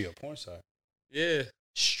want to interview a porn star. Yeah.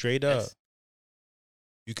 Straight up.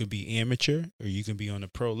 You could be amateur or you can be on the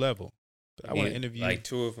pro level. But I want to interview like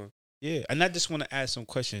 2 of them. Yeah, and I just want to ask some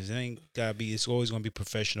questions. It ain't gotta be. It's always gonna be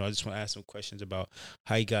professional. I just want to ask some questions about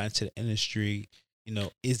how you got into the industry. You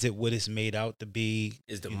know, is it what it's made out to be?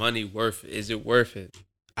 Is the money worth it? Is it worth it?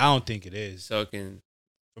 I don't think it is. Sucking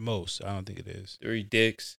For most, I don't think it is. 3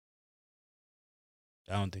 dicks.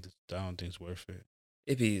 I don't think it's worth it.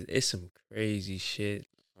 It's some crazy shit.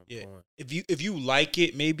 Yeah. If you like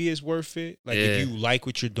it, maybe it's worth it. Like if you like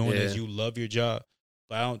what you're doing, as you love your job.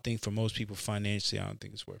 But I don't think for most people financially, I don't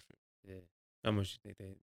think it's worth it. Yeah. How much you think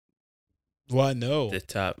they? Well, I know The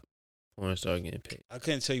top porn star getting paid. I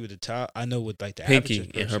couldn't tell you what the top. I know what like the Pinky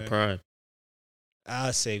average in her person, prime.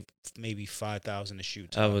 I'd say maybe 5,000 to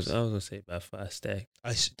shoot. I was gonna say about 5 stack.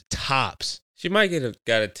 Tops. She might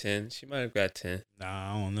got a 10. She might have got 10.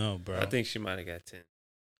 Nah, I don't know, bro. I think she might have got 10.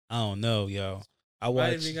 I don't know, yo. I Might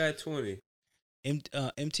watched. even got 20.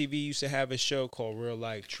 MTV used to have a show called Real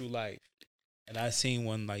Life, True Life, and I seen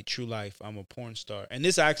one like True Life. I'm a porn star, and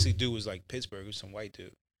this actually dude was like Pittsburgh, it was some white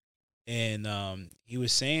dude, and he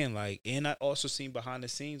was saying like, and I also seen behind the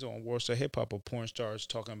scenes on Warsaw Hip Hop of porn stars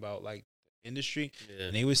talking about like industry,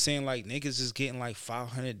 and they was saying like niggas is getting like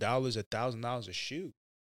 $500, $1,000 a shoot.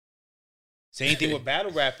 Same thing with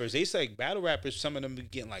battle rappers. They say battle rappers, some of them be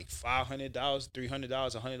getting like $500, $300,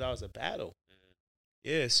 $100 a battle.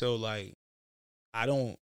 Yeah, so like, I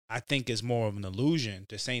think it's more of an illusion.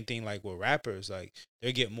 The same thing like with rappers, like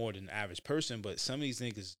they get more than the average person, but some of these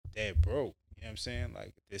niggas dead broke. You know what I'm saying?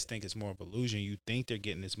 Like, just think it's more of an illusion. You think they're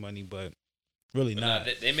getting this money, but really not.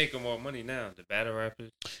 Nah, they making more money now. The battle rappers.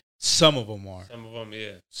 Some of them are. Some of them,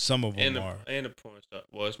 yeah. Some of them are. And the porn star.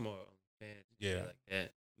 Well, it's more fans. Yeah. Like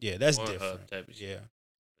that. Yeah, that's Pornhub different. Type of shit. Yeah.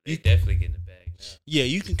 They definitely getting the bag now. Yeah,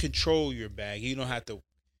 you can control your bag. You don't have to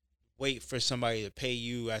wait for somebody to pay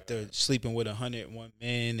you after sleeping with 101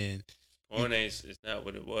 men, and porn it's not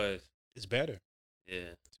what it was. It's better.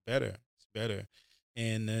 Yeah, it's better. It's better,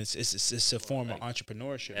 and it's a form like of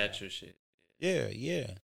entrepreneurship. Natural shit. Yeah, yeah.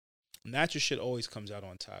 Natural shit always comes out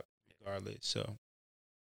on top, regardless. So,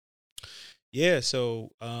 yeah. So,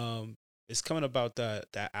 it's coming about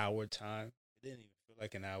that hour time. It didn't even feel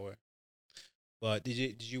like an hour. But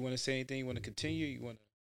did you want to say anything? You want to continue? You want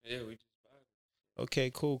to? Yeah, we just.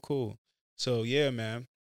 Okay, cool. So yeah, man.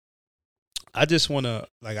 I just wanna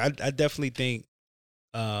like I definitely think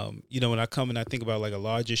you know, when I come and I think about like a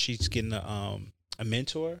larger she's getting a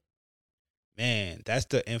mentor, man, that's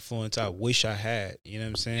the influence I wish I had. You know what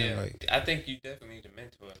I'm saying? Yeah, like I think you definitely need a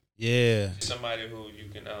mentor. Yeah. Somebody who you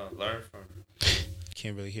can learn from.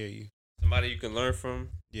 Can't really hear you. Somebody you can learn from.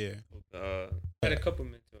 Yeah. I had a couple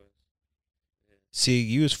mentors. Yeah. See,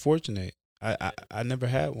 you was fortunate. I never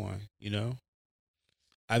had one, you know?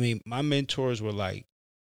 I mean, my mentors were like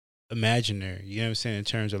imaginary, you know what I'm saying? In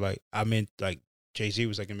terms of like, I meant like Jay-Z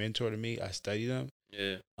was like a mentor to me. I studied him.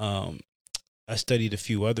 Yeah. I studied a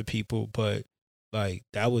few other people, but like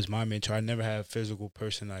that was my mentor. I never had a physical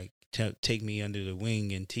person like take me under the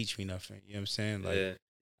wing and teach me nothing. You know what I'm saying? Like, yeah.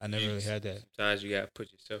 I never really had that. Sometimes you gotta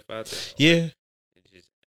put yourself out there. Yeah. Just,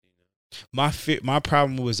 you know. My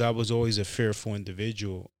problem was I was always a fearful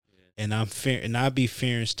individual, and I'd be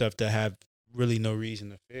fearing stuff that have really no reason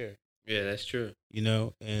to fear. Yeah, that's true. You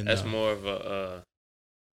know, and that's more of a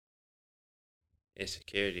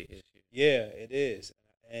insecurity issue. Yeah, it is.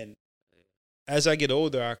 And as I get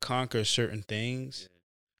older, I conquer certain things.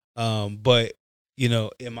 Yeah. But you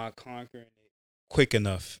know, am I conquering it quick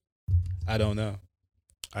enough? I don't know.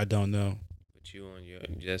 But you on your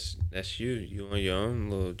that's you. You on your own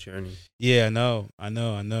little journey. Yeah, I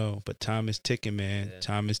know. But time is ticking, man. Yeah.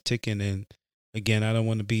 Time is ticking, and again, I don't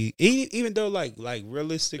want to be even though like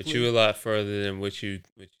realistically. But you a lot further than what you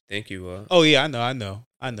think you are. Oh yeah, I know.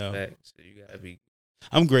 So you gotta be.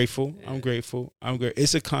 I'm grateful. Yeah. I'm grateful.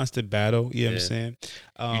 It's a constant battle. You know what I'm saying?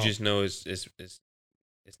 You just know it's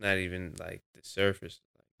not even like the surface.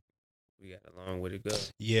 Like, we got a long way to go.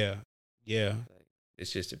 Yeah. Like,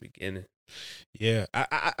 it's just the beginning. Yeah,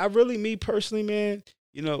 I really, me personally, man,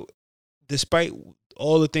 you know, despite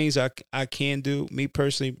all the things I can do, me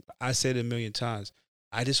personally, I said it a million times,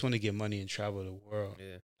 I just want to get money and travel the world.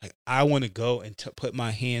 Yeah. Like, I want to go and put my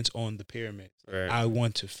hands on the pyramids. Right. I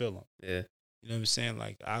want to feel them. Yeah. You know what I'm saying?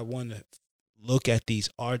 Like, I want to look at these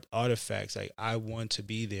artifacts. Like, I want to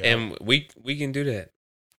be there. And we can do that.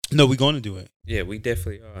 No, we're going to do it. Yeah, we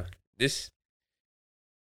definitely are.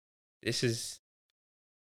 it's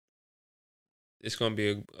gonna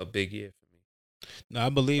be a big year for me. No, I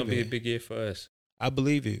It's believe gonna be a it. big year for us. I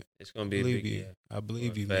believe you. It's gonna I be a believe big you. year. I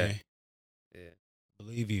believe For a you, fact. man. Yeah,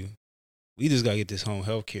 Believe you. We just gotta get this home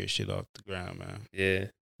healthcare shit off the ground, man. yeah.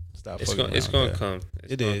 Stop It's fucking gonna around with that. come.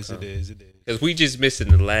 It is. Because we just missing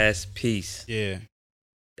the last piece. Yeah.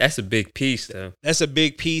 That's a big piece, though. That's a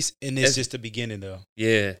big piece, and it's That's- just the beginning, though.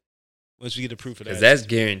 Yeah, Once we get the proof of that, because that's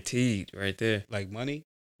guaranteed right there. like money.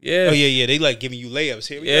 Yeah. Oh yeah. They like giving you layups.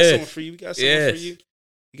 Here, we got Yes. someone for you. We got someone for Yes. you.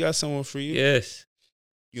 We got someone for you. Yes.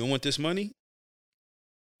 You don't want this money?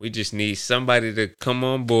 We just need somebody to come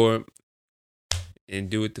on board and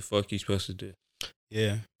do what the fuck you supposed to do.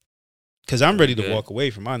 Yeah. Cause I'm ready to Good. walk away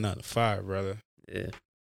from my 9 to 5, brother. Yeah.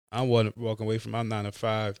 I'm walking away from my 9 to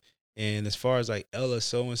 5. And as far as like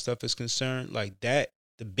LSO and stuff is concerned, like that,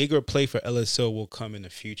 the bigger play for LSO will come in the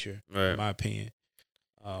future, Right. in my opinion.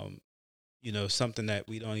 Something that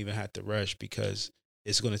we don't even have to rush because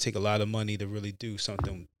it's going to take a lot of money to really do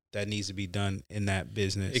something that needs to be done in that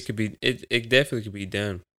business. It could be. It definitely could be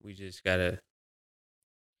done. We just gotta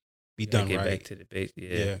be done get right. back to the base.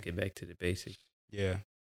 Yeah. Get back to the basics. Yeah.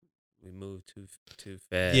 We move too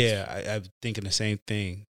fast. Yeah, I'm thinking the same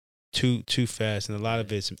thing. Too fast, and a lot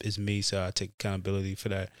of it is me, so I take accountability for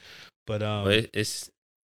that. But But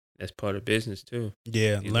that's part of business too.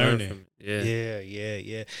 yeah, You learn learning. from it.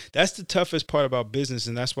 Yeah. That's the toughest part about business,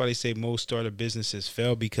 and that's why they say most startup businesses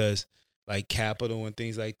fail because like capital and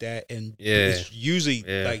things like that, and it's usually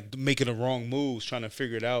like making the wrong moves, trying to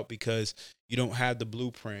figure it out because you don't have the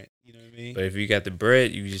blueprint. You know what I mean? But if you got the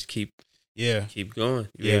bread, you just keep going.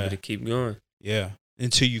 You're Yeah. able to keep going. Yeah,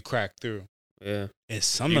 until you crack through. Yeah. And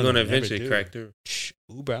some You're of them gonna never eventually do. crack through.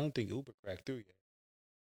 Uber, I don't think Uber cracked through yet.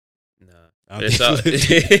 Nah. I But don't it's all,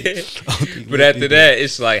 think- I don't think but Lyft after either. that,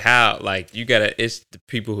 it's like how like you gotta. It's the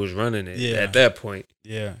people who's running it Yeah. at that point.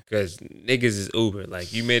 Yeah. Because niggas is Uber.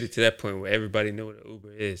 Like you made it to that point where everybody know what an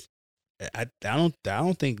Uber is. I don't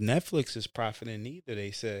think Netflix is profiting either.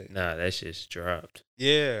 They said, Nah, that shit's dropped.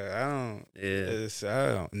 yeah, I don't. Yeah.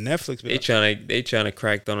 I don't. Netflix. They trying to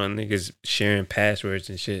crack down on niggas sharing passwords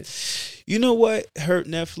and shit. You know what hurt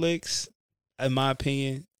Netflix, in my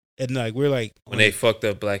opinion, and like we're like When they fucked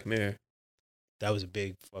up Black Mirror. that was a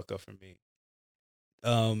big fuck up for me.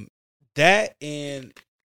 That and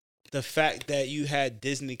the fact that you had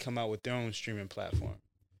Disney come out with their own streaming platform.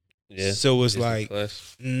 Yeah. So it was Disney like,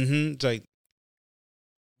 Plus. it's like,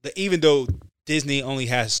 even though Disney only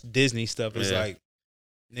has Disney stuff, it's Yeah. like,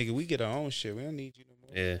 nigga, we get our own shit. We don't need you no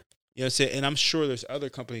more. Yeah. You know what I'm saying? And I'm sure there's other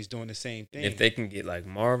companies doing the same thing. If they can get like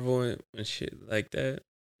Marvel and shit like that,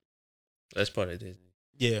 that's part of Disney.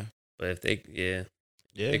 Yeah. But if they Yeah.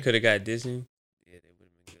 they could have got Disney, yeah, they would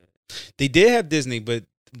have been good. They did have Disney, but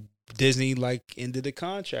Disney like ended the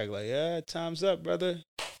contract. Like, yeah, time's up, brother.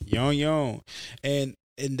 You're on your own. And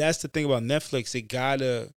that's the thing about Netflix. It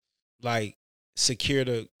gotta like secure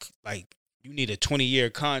the like you need a 20-year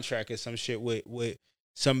contract or some shit with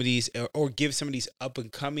some of these or give some of these up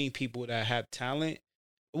and coming people that have talent,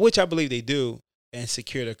 which I believe they do, and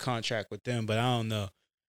secure the contract with them. But I don't know.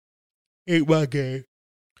 Ain't my game.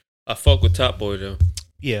 I fuck with Top Boy though.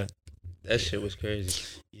 Yeah. That shit was crazy.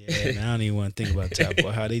 Yeah, man, I don't even want to think about Top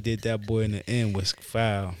Boy. How they did that boy in the end was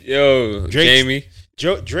foul. Yo, Drake's- Jamie.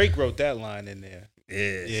 Drake wrote that line in there.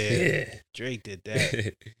 Yeah. Drake did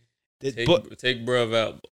that. Take, take bruv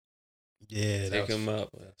out. Yeah, Take him out.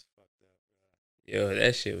 Yo,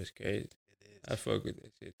 that shit was crazy. I fuck with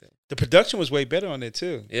that shit though. The production was way better on it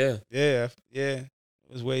too. Yeah. Yeah. It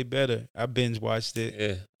was way better. I binge watched it.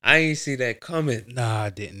 Yeah. I ain't see that coming. Nah, I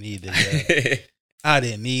didn't either, yo. I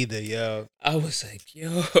didn't either, yo. I was like,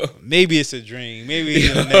 yo. Maybe it's a dream. Maybe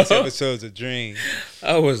the next episode's a dream.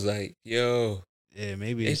 I was like, yo. Yeah,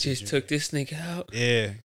 maybe It it's just a dream. took this nigga out.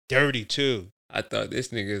 Yeah. Dirty too. I thought this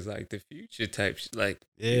nigga is like the future type. Like,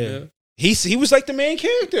 Yeah. you know? He was like the main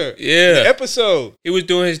character. Yeah. The episode. He was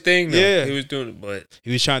doing his thing though. Yeah. He was doing it, but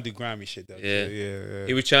He was trying to do grimy shit though. Yeah. Yeah.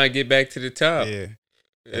 he was trying to get back to the top. Yeah.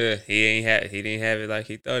 Yeah. He didn't have it like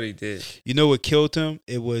he thought he did. You know what killed him?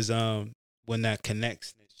 It was when that Connect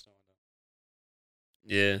snitched on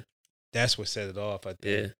him. Yeah. That's what set it off, I think.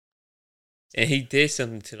 Yeah. And he did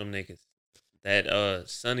something to them niggas. That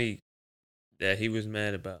Sonny that he was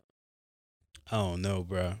mad about. I don't know,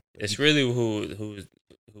 bro. It's really who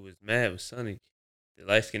was mad was Sonny. The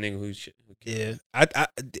light skinned nigga who Yeah, I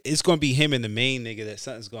it's gonna be him and the main nigga that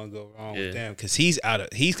something's gonna go wrong with Yeah. them because he's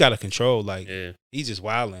got of control. Like Yeah. he's just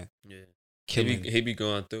wilding, Yeah. killing. He be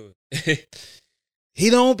going through it. He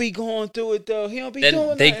don't be going through it though. He don't be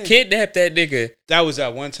doing They nothing. kidnapped that nigga That was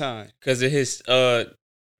at one time. because of his I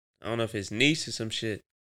don't know if his niece or some shit.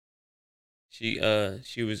 She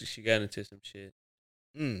got into some shit.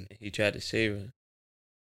 Mm. And he tried to save her.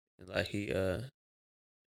 And like he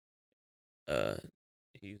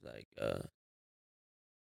like I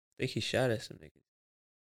think he shot at some niggas.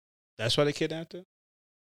 That's why they kidnapped her?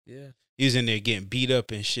 Yeah. He was in there getting beat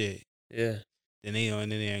up and shit. Yeah. Then they on in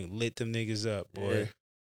there and lit them niggas up, boy.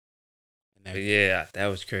 But yeah, that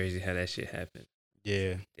was crazy how that shit happened.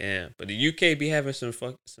 Yeah. Damn. But the UK be having some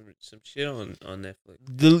shit on Netflix.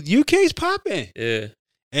 The UK's popping. Yeah.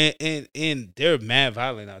 And they're mad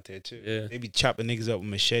violent out there too. Yeah. They be chopping niggas up with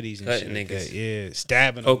machetes and Cutting shit like niggas. that. Yeah.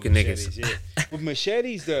 Stabbing Poking them with niggas. machetes. Yeah. With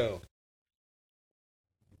machetes though.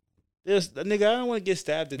 Nigga, I don't want to get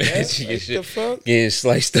stabbed to death. You Like, get the fuck? Getting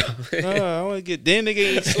sliced up. I want to get them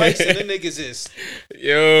nigga ain't slicing. Them niggas is.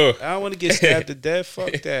 Yo. I don't want to get stabbed to death.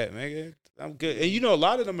 Fuck that, nigga. I'm good. And you know, a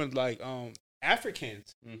lot of them are like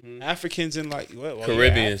Africans. Mm-hmm. Africans and like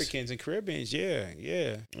Caribbeans. Africans and Caribbeans. Yeah.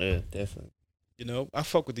 Yeah, definitely. You know, I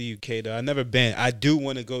fuck with the UK though. I never been. I do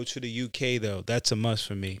want to go to the UK though. That's a must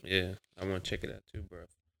for me. Yeah, I want to check it out too, bro.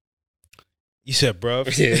 You said, bro.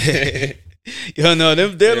 Yeah. Yo, no,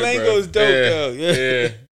 their Yeah, lingo's bro. dope Yeah. though. Yeah.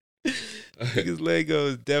 Yeah. Niggas lingo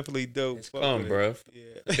is definitely dope. It's Fuck calm, with bro.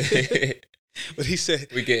 it. Yeah. But he said,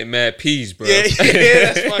 We getting mad peas, bro. yeah,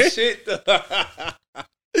 that's my shit though.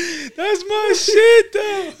 That's my shit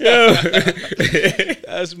though. Yo.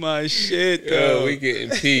 That's my shit though. Yo, we getting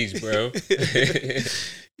peas, bro.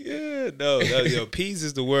 Yeah, no, yo, peas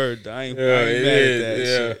is the word. I ain't Yo, mad it at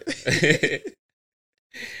is, that shit.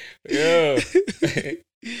 Yo.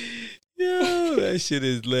 Yo, that shit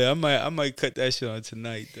is lit. I might cut that shit on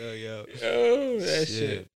tonight though, yo. Yo, that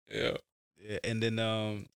shit. Yo. Yeah, and then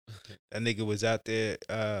that nigga was out there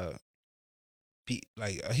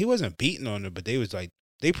he wasn't beating on her, but they was like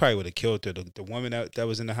they probably would have killed her. The woman that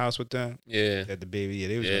was in the house with them, Yeah. had the baby, yeah,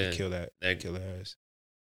 they was gonna kill that kill her ass.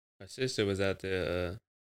 My sister was out there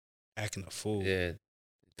Acting a fool. yeah.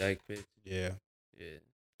 Dyke bitch. Yeah. Yeah.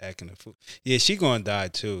 Acting a fool. Yeah, she gonna die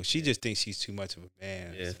too. She just thinks she's too much of a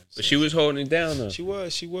man. Yeah. So- But she was holding it down though. She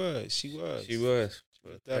was. She was.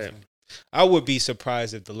 Definitely. I would be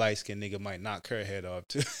surprised if the light skinned nigga might knock her head off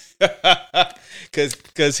too, cause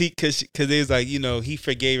they was like, you know, he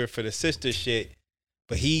forgave her for the sister shit,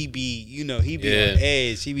 but he be on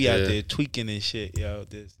edge. He be out there tweaking and shit, yo.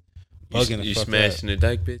 This bugging You the fuck smashing the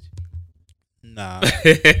dyke bitch? Nah,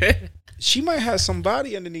 she might have some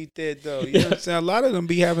body underneath that though. You know what I'm saying? A lot of them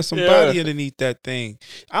be having some body underneath that thing.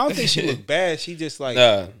 I don't think she look bad. She just like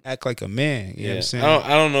act like a man. You know what I'm saying? I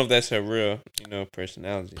don't know if that's her real,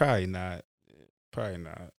 personality. Probably not. Probably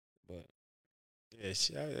not. But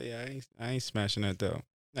Yeah, I ain't smashing that though.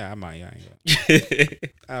 Nah, I might. I ain't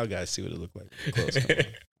gonna. I gotta see what it look like. Close.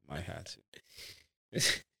 Might have to.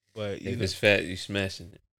 But if it's fat, you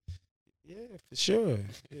smashing it. Yeah, for sure.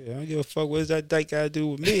 Yeah, I don't give a fuck. What does that dyke gotta do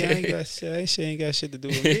with me? I ain't got shit. That shit ain't got shit to do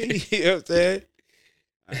with me. You know what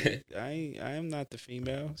I'm saying? I am not the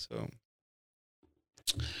female. So,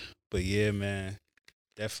 but yeah, man,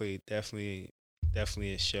 definitely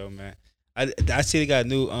a show, man. I see they got a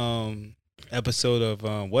new episode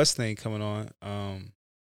of what's name coming on.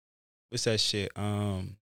 What's that shit?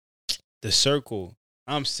 The Circle.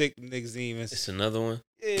 I'm sick. Niggas ain't even. It's another one.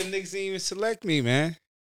 Yeah, niggas ain't even select me, man.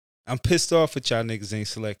 I'm pissed off with y'all niggas ain't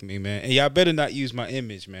select me, man. And y'all better not use my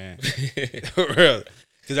image, man. For real.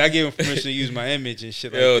 Because I gave them permission to use my image and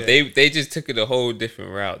shit like that. They just took it a whole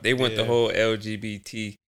different route. They went the whole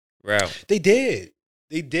LGBT route. They did.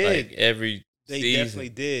 Like They season. definitely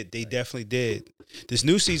did. They definitely did. This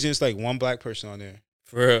new season is like one black person on there.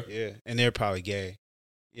 For real. Yeah. And they're probably gay.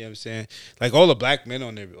 You know what I'm saying? Like all the black men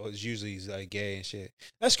on there is usually like gay and shit.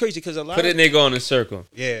 That's crazy because a lot Put a nigga on the circle.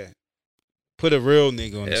 Yeah. Put a real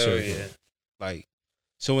nigga on the Hell circle. yeah. Like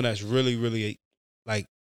someone that's really, really like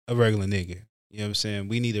a regular nigga. You know what I'm saying?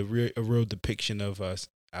 We need a real depiction of us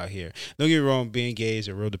out here. Don't get me wrong, being gay is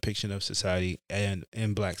a real depiction of society and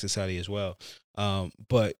in black society as well.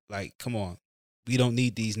 But like, come on. We don't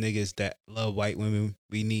need these niggas that love white women.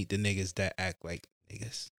 We need the niggas that act like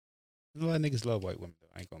niggas. A lot of niggas love white women though.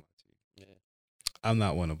 I ain't gonna lie to you. Yeah. I'm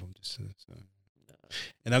not one of them. Just so.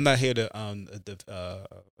 And I'm not here to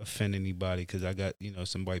offend anybody because I got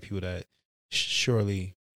some white people that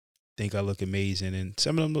surely think I look amazing and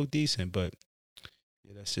some of them look decent, but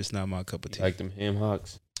yeah, that's just not my cup of tea. Like them ham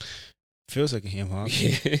hocks. Feels like a ham hock.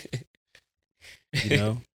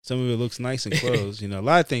 Some of it looks nice in clothes. A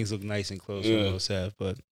lot of things look nice in clothes for those have,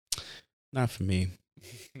 but not for me.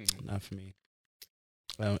 Not for me.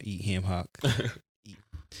 I don't eat ham hock. Eat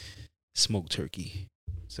smoked turkey.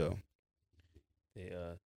 So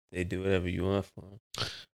They do whatever you want for them.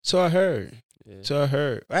 So I heard. Yeah. So I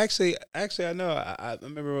heard. Actually, I know. I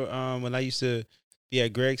remember when I used to be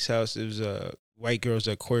at Greg's house. It was white girls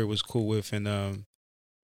that Corey was cool with, and I'd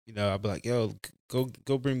be like, "Yo,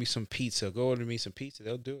 go bring me some pizza. Go order me some pizza.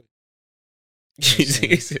 They'll do it.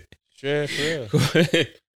 Straight for real,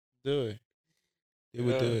 do it. They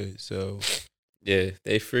would do it. So yeah,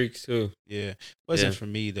 they freaks too. yeah, wasn't for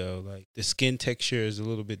me though. Like the skin texture is a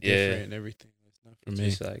little bit different and everything. It's not for me.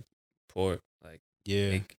 Just like pork, like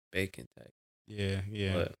bacon type. Yeah,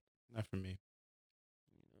 But, not for me.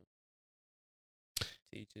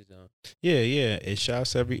 Teach his own. Yeah. It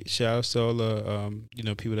shouts to all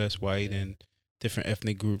the people that's white and different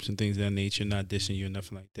ethnic groups and things of that nature. Not dissing you or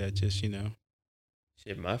nothing like that. Just Shit,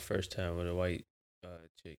 my first time with a white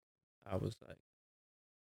chick, I was like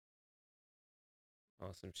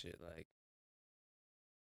on some shit like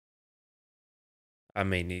I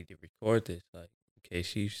may need to record this, like in case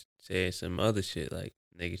she's saying some other shit, like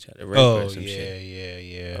nigga try to rape her or some shit.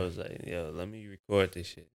 Yeah. I was like, yo, let me record this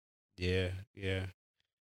shit. Yeah.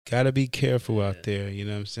 Gotta be careful out there, you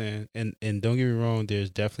know what I'm saying? And don't get me wrong, there's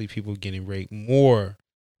definitely people getting raped more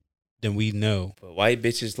than we know. But white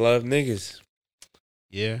bitches love niggas.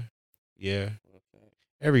 Yeah.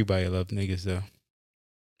 Everybody love niggas though.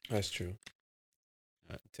 That's true.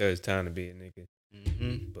 Until it's time to be a nigga.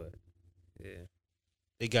 Mm-hmm. But yeah.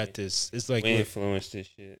 They got this. It's like we influence this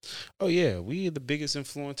shit. Oh yeah, we are the biggest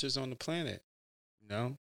influencers on the planet,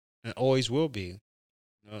 and always will be.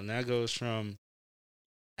 And that goes from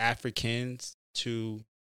Africans to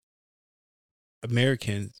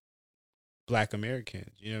Americans, Black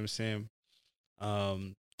Americans. You know what I'm saying?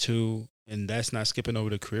 And that's not skipping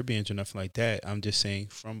over the Caribbeans or nothing like that. I'm just saying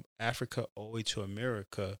from Africa all the way to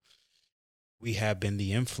America, we have been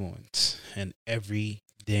the influence, and every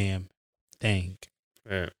damn thing.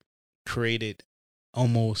 Right. Created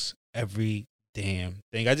almost every damn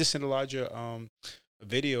thing. I just sent Elijah a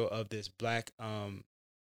video of this black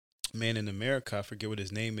man in America. I forget what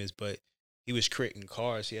his name is, but he was creating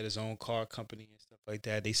cars. He had his own car company and stuff like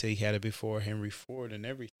that. They say he had it before Henry Ford and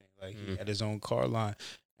everything. Like he had his own car line.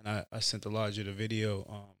 And I sent Elijah the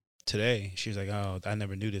video today. She was like, "Oh, I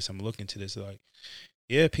never knew this. I'm looking to this." Like,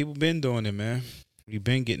 yeah, people been doing it, man. We've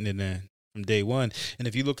been getting it in from day one. And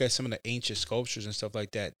if you look at some of the ancient sculptures and stuff like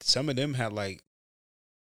that, some of them had like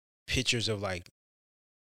pictures of like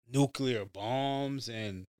nuclear bombs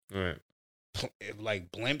and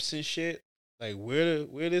like blimps and shit. Like where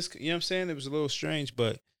this, you know what I'm saying? It was a little strange,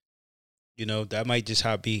 but that might just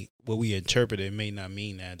be what we interpret. It may not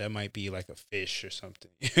mean that. That might be like a fish or something.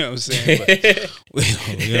 You know what I'm saying? But we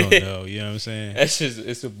don't know. You know what I'm saying?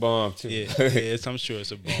 It's a bomb too. Yeah, I'm sure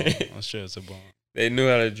it's a bomb. They knew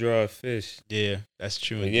how to draw a fish. Yeah, that's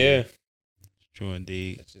true. Yeah, true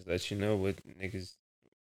indeed. Let's just let you know what niggas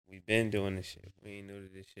we been doing this shit. We ain't new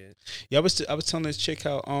to this shit. Yeah, I was telling this chick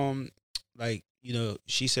how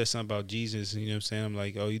she said something about Jesus. You know what I'm saying? I'm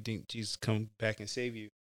like, oh, you think Jesus come back and save you?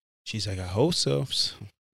 She's like, I hope so.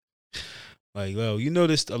 Like, well,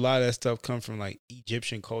 this a lot of that stuff come from like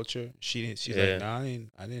Egyptian culture. She's like, nah, I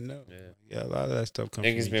didn't know. Yeah, a lot of that stuff comes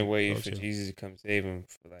from Niggas been waiting culture. for Jesus to come save him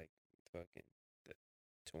for like fucking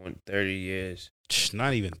 30 years.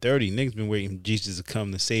 Not even 30. Niggas been waiting for Jesus to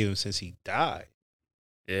come to save him since he died.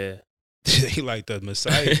 Yeah. He like the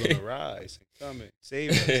Messiah's gonna rise and come and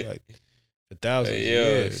save us like for thousands of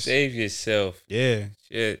years. Save yourself. Yeah.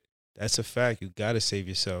 Shit. That's a fact. You gotta save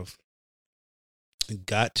yourself. You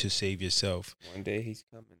got to save yourself. One day he's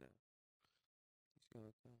coming now. He's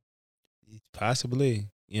gonna come. Possibly.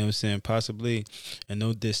 You know what I'm saying? Possibly. And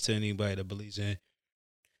no diss to anybody that believes in.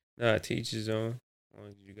 Nah, teach his own. As long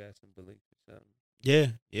as you got some belief or something.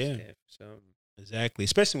 Yeah. Stand for something. Exactly.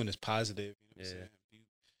 Especially when it's positive. You know what I'm saying?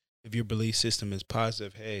 If your belief system is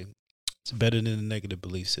positive, hey, it's better than a negative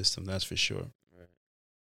belief system. That's for sure. Right.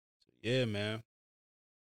 Yeah, man.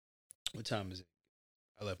 What time is it?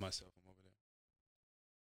 I left myself. I'm over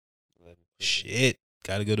there. 11. Shit.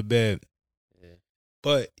 Gotta go to bed. Yeah.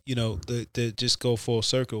 But, the just go full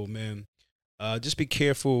circle, man. Just be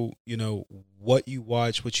careful, what you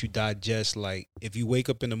watch, what you digest. Like, if you wake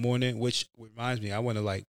up in the morning, which reminds me, I want to,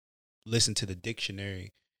 like, listen to the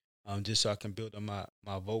dictionary just so I can build on my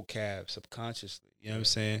vocab subconsciously. You know what I'm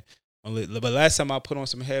saying? But last time I put on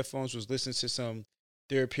some headphones was listening to some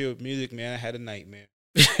therapeutic music, man. I had a nightmare.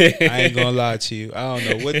 I ain't gonna lie to you. I don't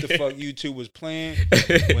know what the fuck YouTube was playing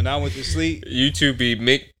when I went to sleep. YouTube be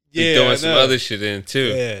throwing some other shit in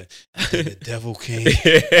too. Yeah, the devil came.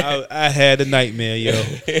 I had a nightmare, yo.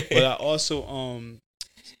 But I also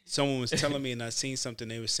someone was telling me, and I seen something.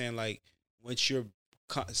 They were saying like when your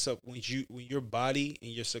body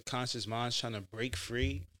and your subconscious mind's trying to break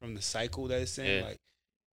free from the cycle that it's in, like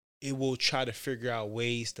it will try to figure out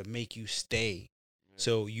ways to make you stay.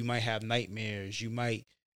 So you might have nightmares. You might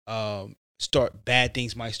start bad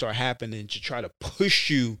things might start happening to try to push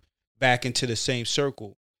you back into the same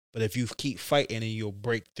circle. But if you keep fighting, and you'll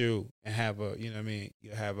break through and have a, you know what I mean?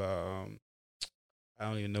 You have a, I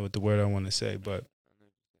don't even know what the word I want to say, but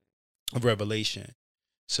a revelation.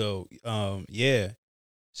 So, yeah.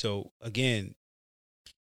 So again,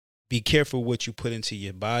 be careful what you put into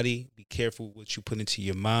your body. Be careful what you put into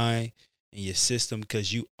your mind and your system,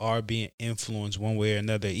 because you are being influenced one way or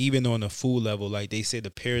another. Even on a food level, like they say,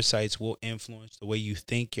 the parasites will influence the way you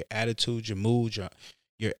think, your attitude, your mood,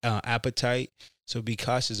 your appetite. So be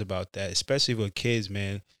cautious about that, especially with kids,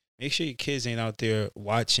 man. Make sure your kids ain't out there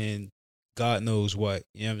watching God knows what.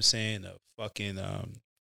 You know what I'm saying? A fucking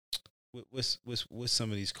what's some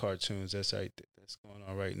of these cartoons that's going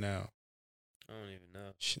on right now? I don't even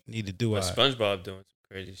know. Need to do it. SpongeBob doing some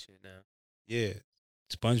crazy shit now. Yeah,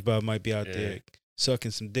 SpongeBob might be out there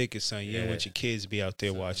sucking some dick or something. You don't want your kids to be out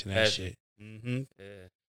there watching that shit. Mm-hmm. Yeah,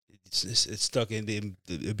 it's stuck in.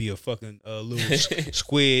 It'd be a fucking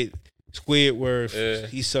little Squidward,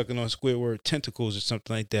 he's sucking on Squidward tentacles or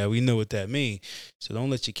something like that. We know what that means. So don't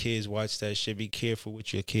let your kids watch that shit. Be careful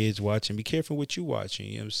what your kids watching. Be careful what you watching.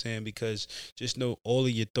 You know what I'm saying? Because just know all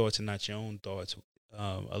of your thoughts are not your own thoughts.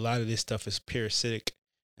 A lot of this stuff is parasitic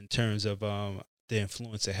in terms of the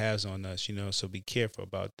influence it has on us, you know. So be careful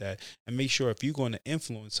about that. And make sure if you're going to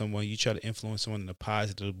influence someone, you try to influence someone in a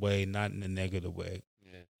positive way, not in a negative way.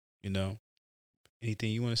 Yeah. You know?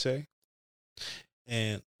 Anything you want to say?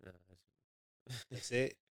 And that's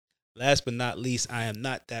it. Last but not least, I am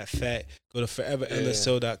not that fat. Go to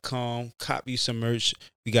foreverlso.com, cop you some merch.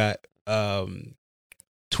 We got $20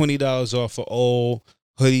 off for all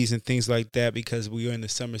hoodies and things like that, because we are in the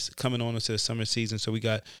summer, coming on into the summer season. So we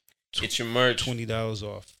got get your merch, $20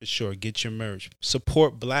 off for sure. Get your merch.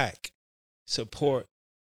 Support black. Support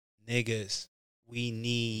niggas. We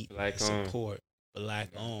need black support.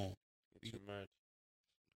 Black on. Get your merch.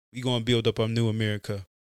 We gonna build up our new America,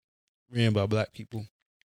 ran by black people.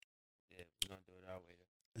 Yeah, we're gonna do it our way.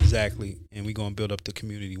 Exactly, and we're gonna build up the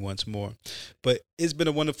community once more. But it's been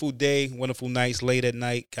a wonderful day, wonderful nights. Late at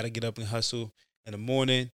night, gotta get up and hustle in the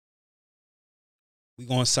morning. We're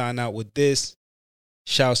gonna sign out with this.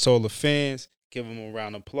 Shout out to all the fans. Give them a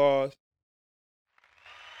round of applause.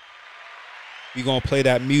 We're gonna play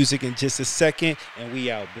that music in just a second, and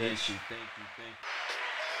we out, bitch. Thank you.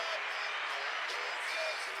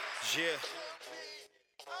 Yeah.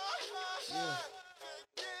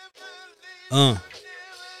 Uh.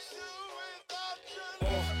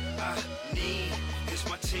 All I need is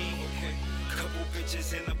my team. Couple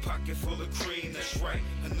bitches in a pocket full of cream. That's right.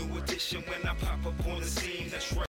 A new addition when I pop up on the scene. That's right.